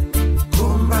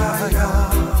 Kumbaya.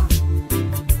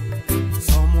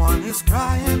 Someone is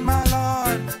crying, my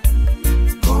Lord.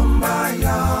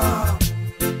 Kumbaya.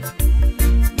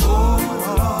 Oh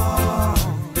Lord.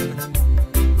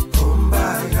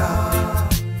 Kumbaya.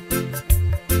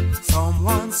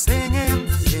 Someone singing,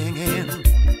 singing.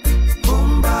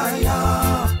 Kumbaya.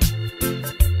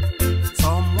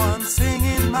 Someone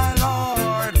singing, my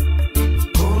Lord.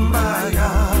 Kumbaya.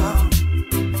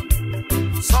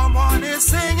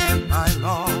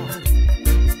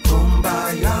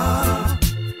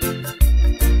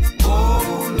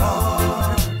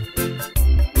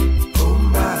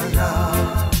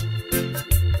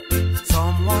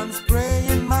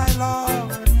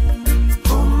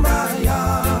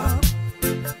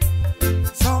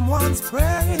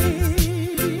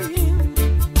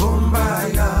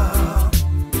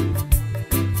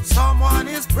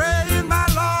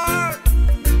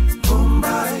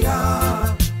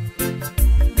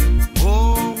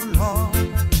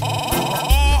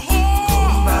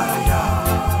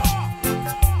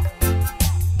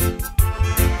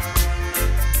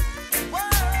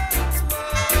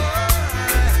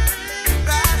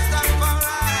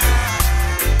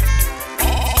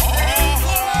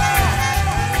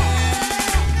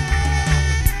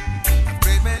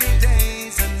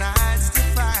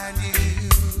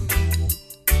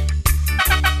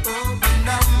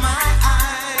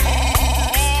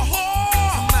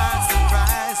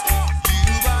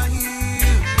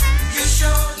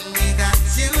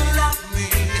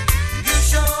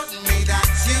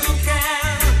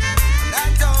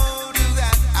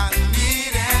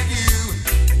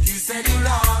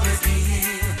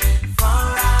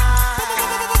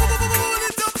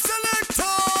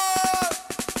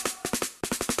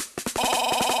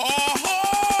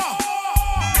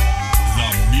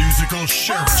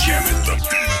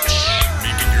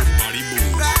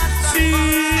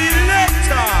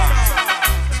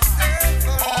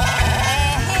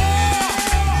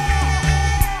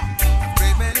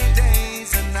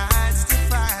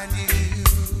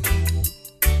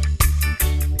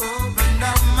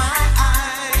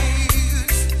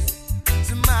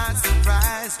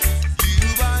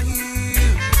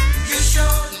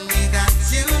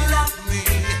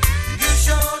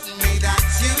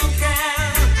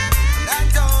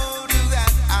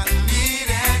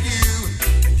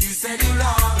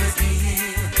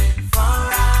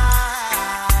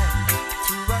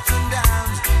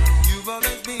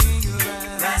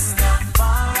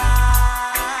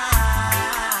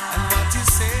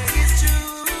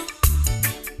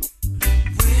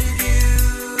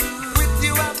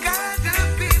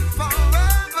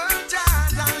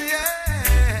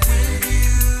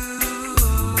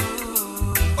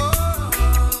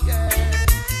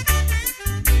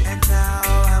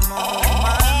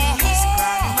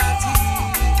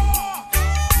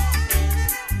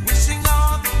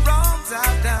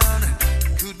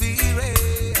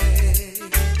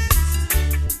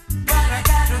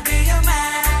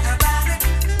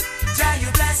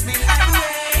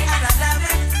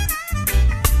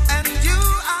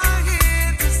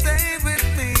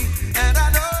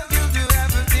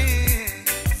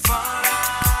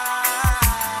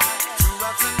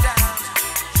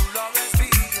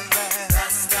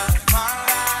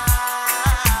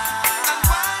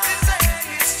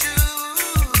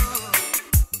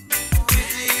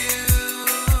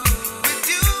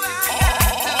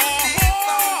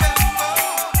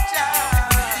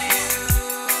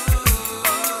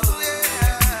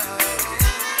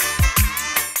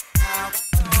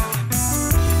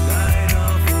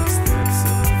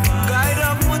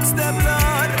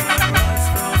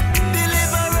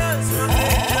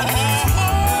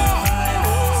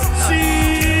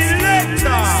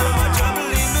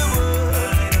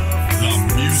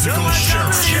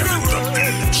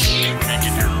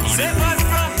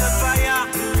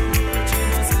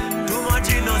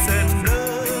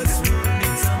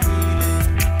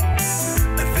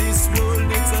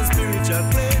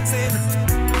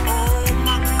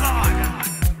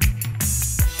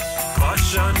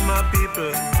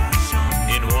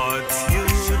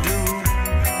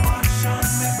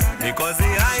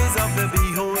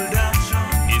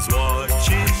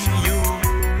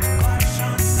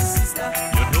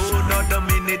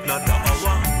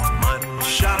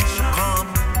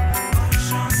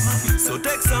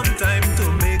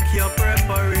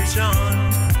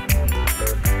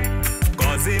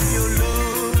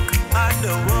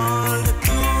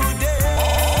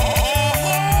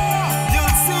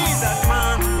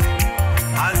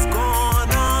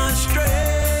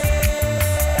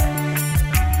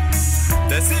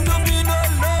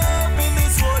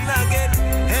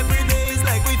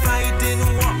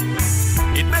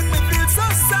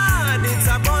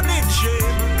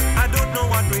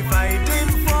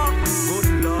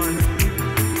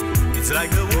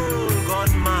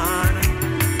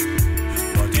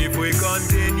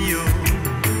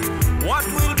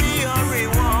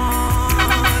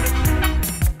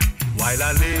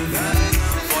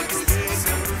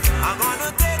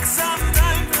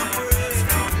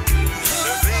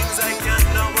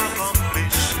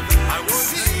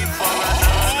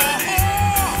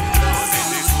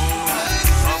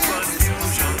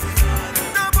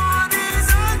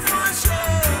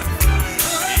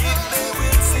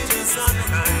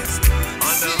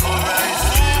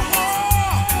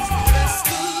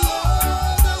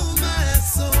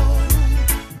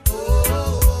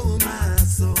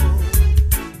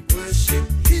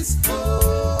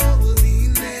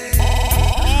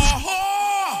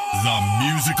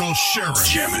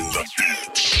 the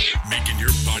beat, making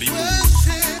your body move.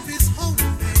 Worship His holy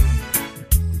name.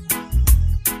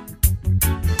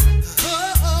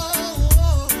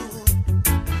 Oh,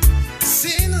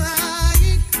 sing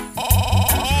like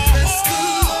bless the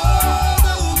Lord,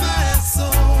 oh my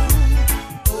soul,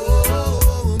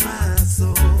 oh my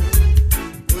soul.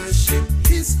 Worship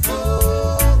His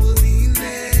holy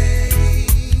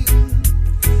name.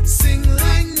 Sing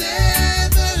like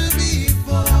never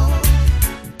before.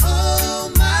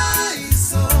 Oh my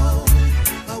soul,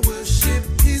 I worship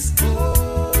His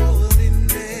holy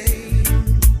name.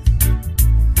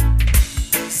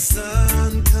 The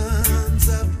sun comes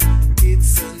up,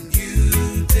 it's a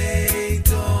new day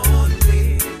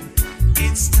dawning.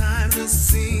 It's time to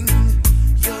sing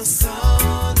your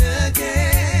song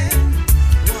again.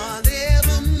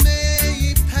 Whatever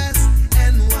may pass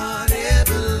and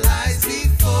whatever lies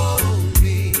before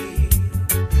me,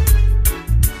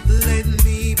 let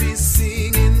me be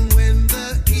singing when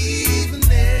the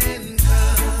evening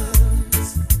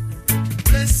comes.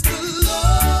 Bless the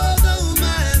Lord, oh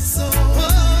my soul,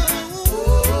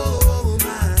 oh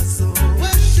my soul.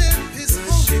 Worship His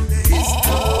holy name.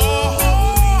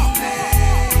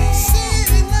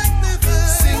 Sing like never,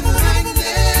 sing like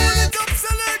never.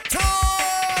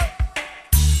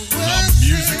 The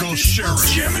musical sheriff,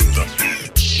 jamming the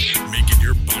beat, making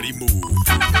your body move.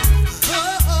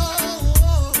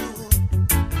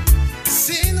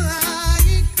 Sing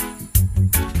like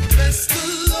bless the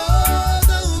Lord,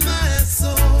 oh my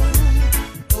soul,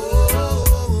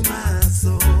 oh my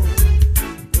soul.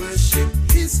 Worship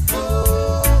His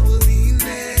holy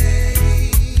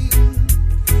name.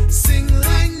 Sing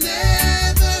like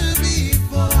never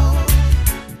before.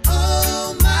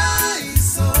 Oh my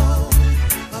soul,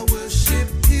 I worship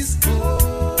His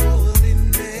holy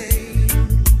name.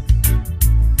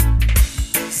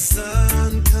 The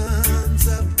sun comes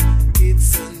up,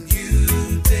 it's a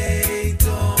new day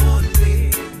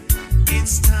dawning.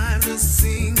 It's time to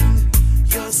sing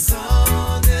your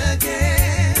song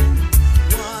again.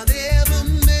 Whatever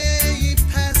may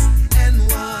pass and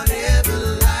whatever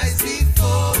lies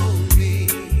before me,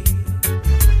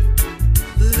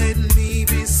 let me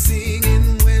be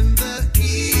singing when the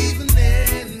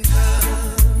evening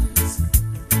comes.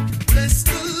 Bless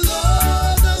the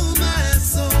Lord, oh my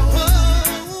soul,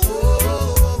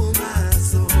 oh my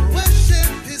soul.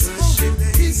 Worship His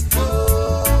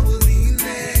holy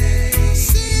name.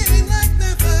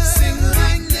 Sing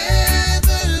like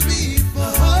never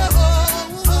before.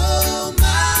 Oh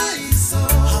my soul,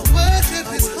 I worship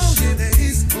His holy name.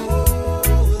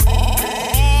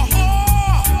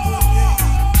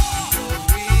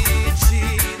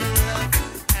 Reaching love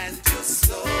and your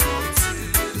soul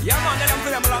too. Yeah, man, let them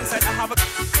put them alongside. I have a.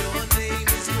 Your name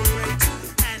is great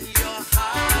and your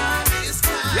heart is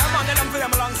kind. Yeah, man, let them put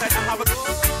them alongside. I have a. Oh,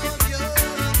 your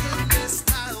goodness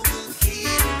I will keep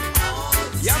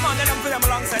on. Yeah, man, let them put them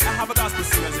alongside. I have a gospel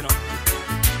singers, you know.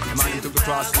 The man who took the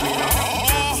cross for me, you know.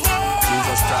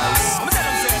 Jesus Christ. I'm gonna tell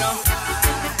them, say, you know.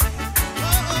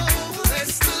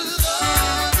 Bless the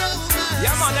Lord, oh my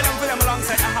Yeah, man, let them put them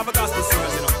alongside. I have a gospel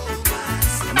singers, you know.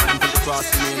 The man who took the cross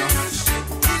for me, you know.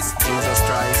 Jesus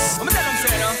Christ. I'm gonna tell them,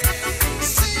 say, you know.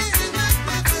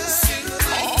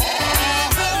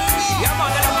 Yeah, man,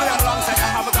 let them put them alongside. I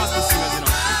have a gospel singers, you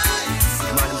know.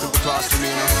 The man who took the cross for me,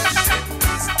 you know.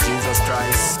 Jesus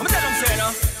Christ. I'm gonna tell them, say, you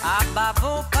know. Above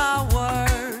all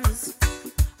powers,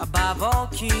 above all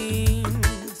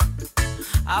kings,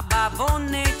 above all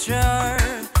nature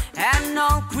and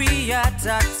all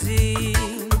created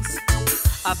things,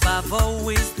 above all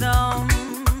wisdom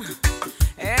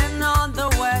and all the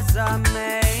words are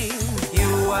made.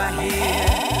 You are here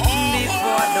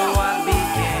before the world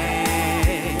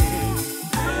began.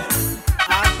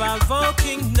 Above all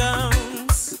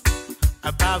kingdoms,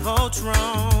 above all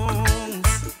thrones,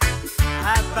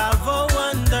 above all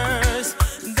wonders,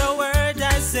 the word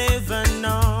has ever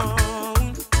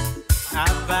known.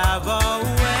 Above all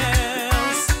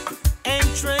wealth and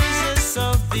treasures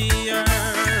of the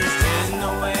earth, there's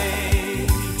no way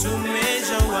to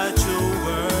measure what you're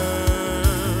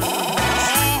worth.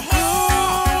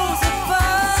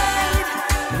 Crucified,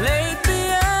 laid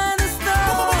behind the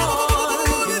stone.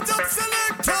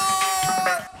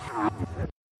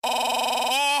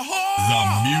 The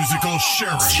musical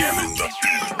sheriff, jamming the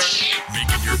beat,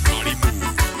 making your body move.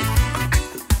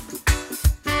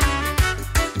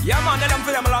 Yeah, man, let them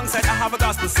put them alongside. I have a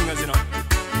gospel singers, you know.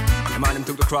 The man who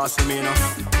took the cross for me, you know.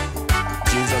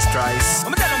 Jesus Christ.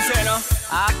 I'm gonna tell them, say, you know.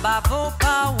 Above all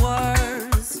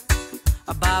powers,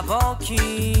 above all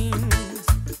kings,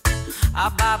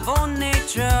 above all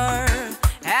nature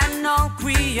and all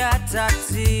created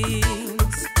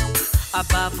things,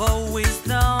 above all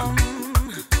wisdom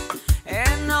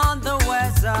and all the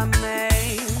words I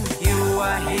made. You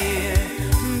are here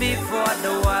before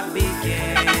the war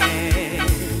began.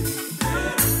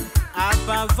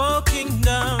 Above all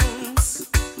kingdoms,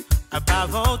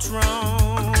 above all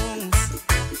thrones,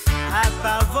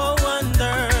 above all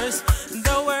wonders,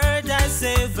 the word has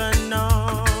ever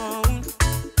known.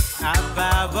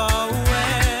 Above all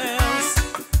wealth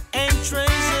and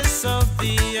treasures of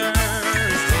the earth,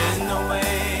 there's no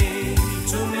way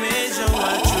to measure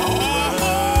what you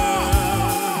worth.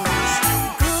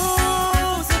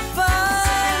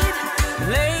 Crucified,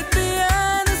 laid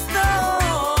behind a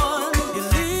stone, you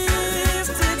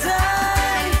lifted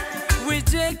high,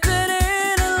 rejected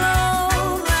and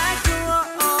alone, like a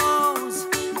rose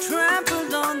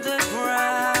trampled on the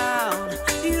ground.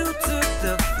 You took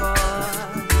the fall,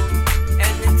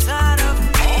 and inside of me,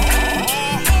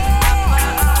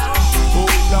 Oh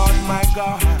Lord my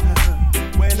God,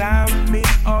 when I'm in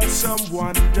awesome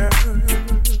wonder,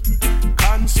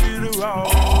 consider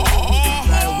all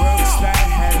thy works thy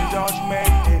hand on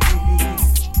made.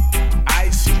 I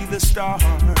see the stars,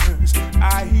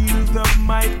 I hear the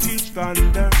mighty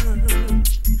thunder,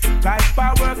 thy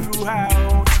power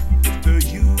throughout the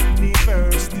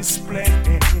universe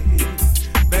displayed.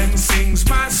 Then sings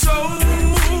my soul,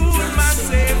 my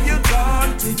Savior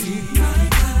God to thee.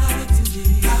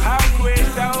 How great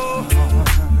thou art,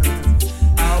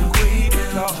 how great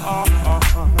thou art.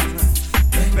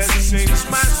 Then sings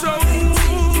my soul,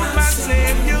 my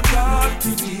Savior God to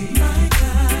thee.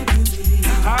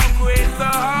 How great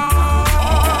thou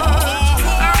art,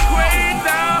 how great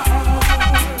thou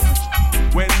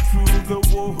art. When through the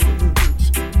woods,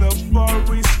 the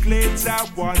forest glades I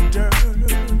wander,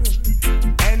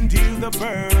 and hear the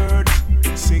bird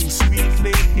sing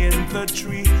sweetly in the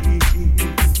trees.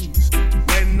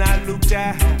 When I look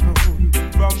down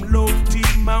from lofty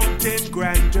mountain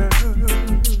grandeur,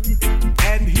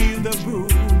 and hear the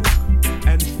brook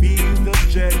and feel the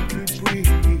gentle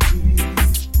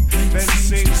breeze, then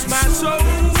sings my soul,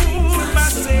 my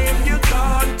Savior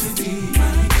God to thee.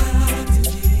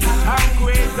 How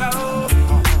great thou art,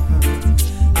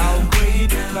 how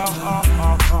great thou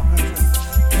art.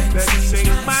 Then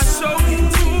sings my soul,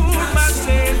 my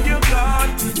Savior God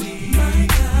to thee.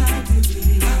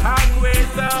 How great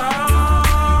thou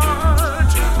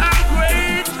art, how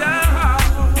great thou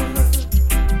art.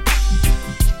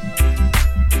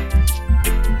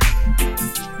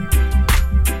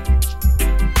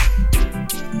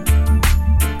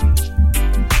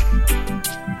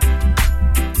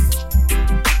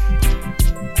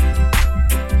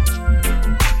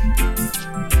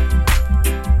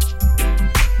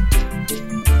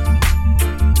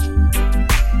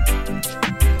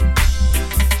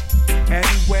 And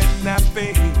when I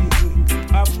think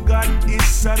of God, His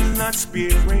Son, not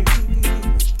Spirit,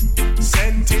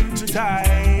 sent Him to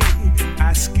die,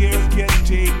 I scarce can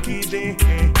take it in.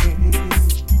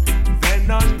 Then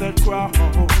on the cross,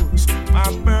 my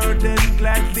burden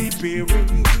gladly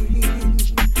bearing,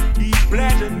 He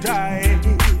bled and died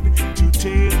to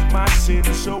take my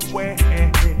sins away.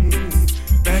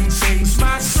 Then sings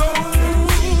my soul,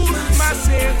 my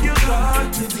Savior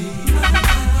God to thee.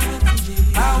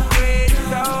 How great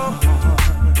thou art,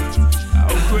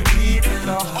 how great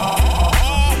thou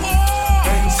art.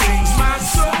 Then sings my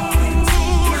soul,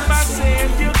 my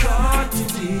Savior God to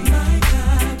thee.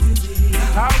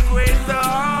 How great thou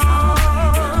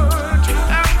art,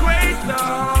 how great thou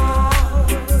art.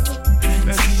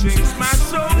 Then sings my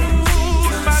soul,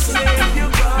 my Savior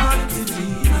God to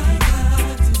thee.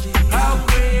 How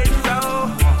great thou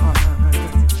art,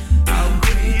 how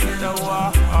great thou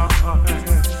art.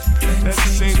 That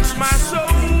sings my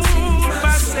soul,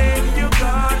 my Savior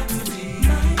God to thee.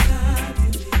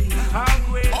 How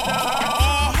great thou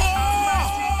art.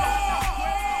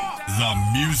 The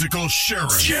musical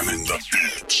sheriff. Jamming the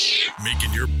beats.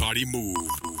 Making your body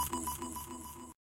move.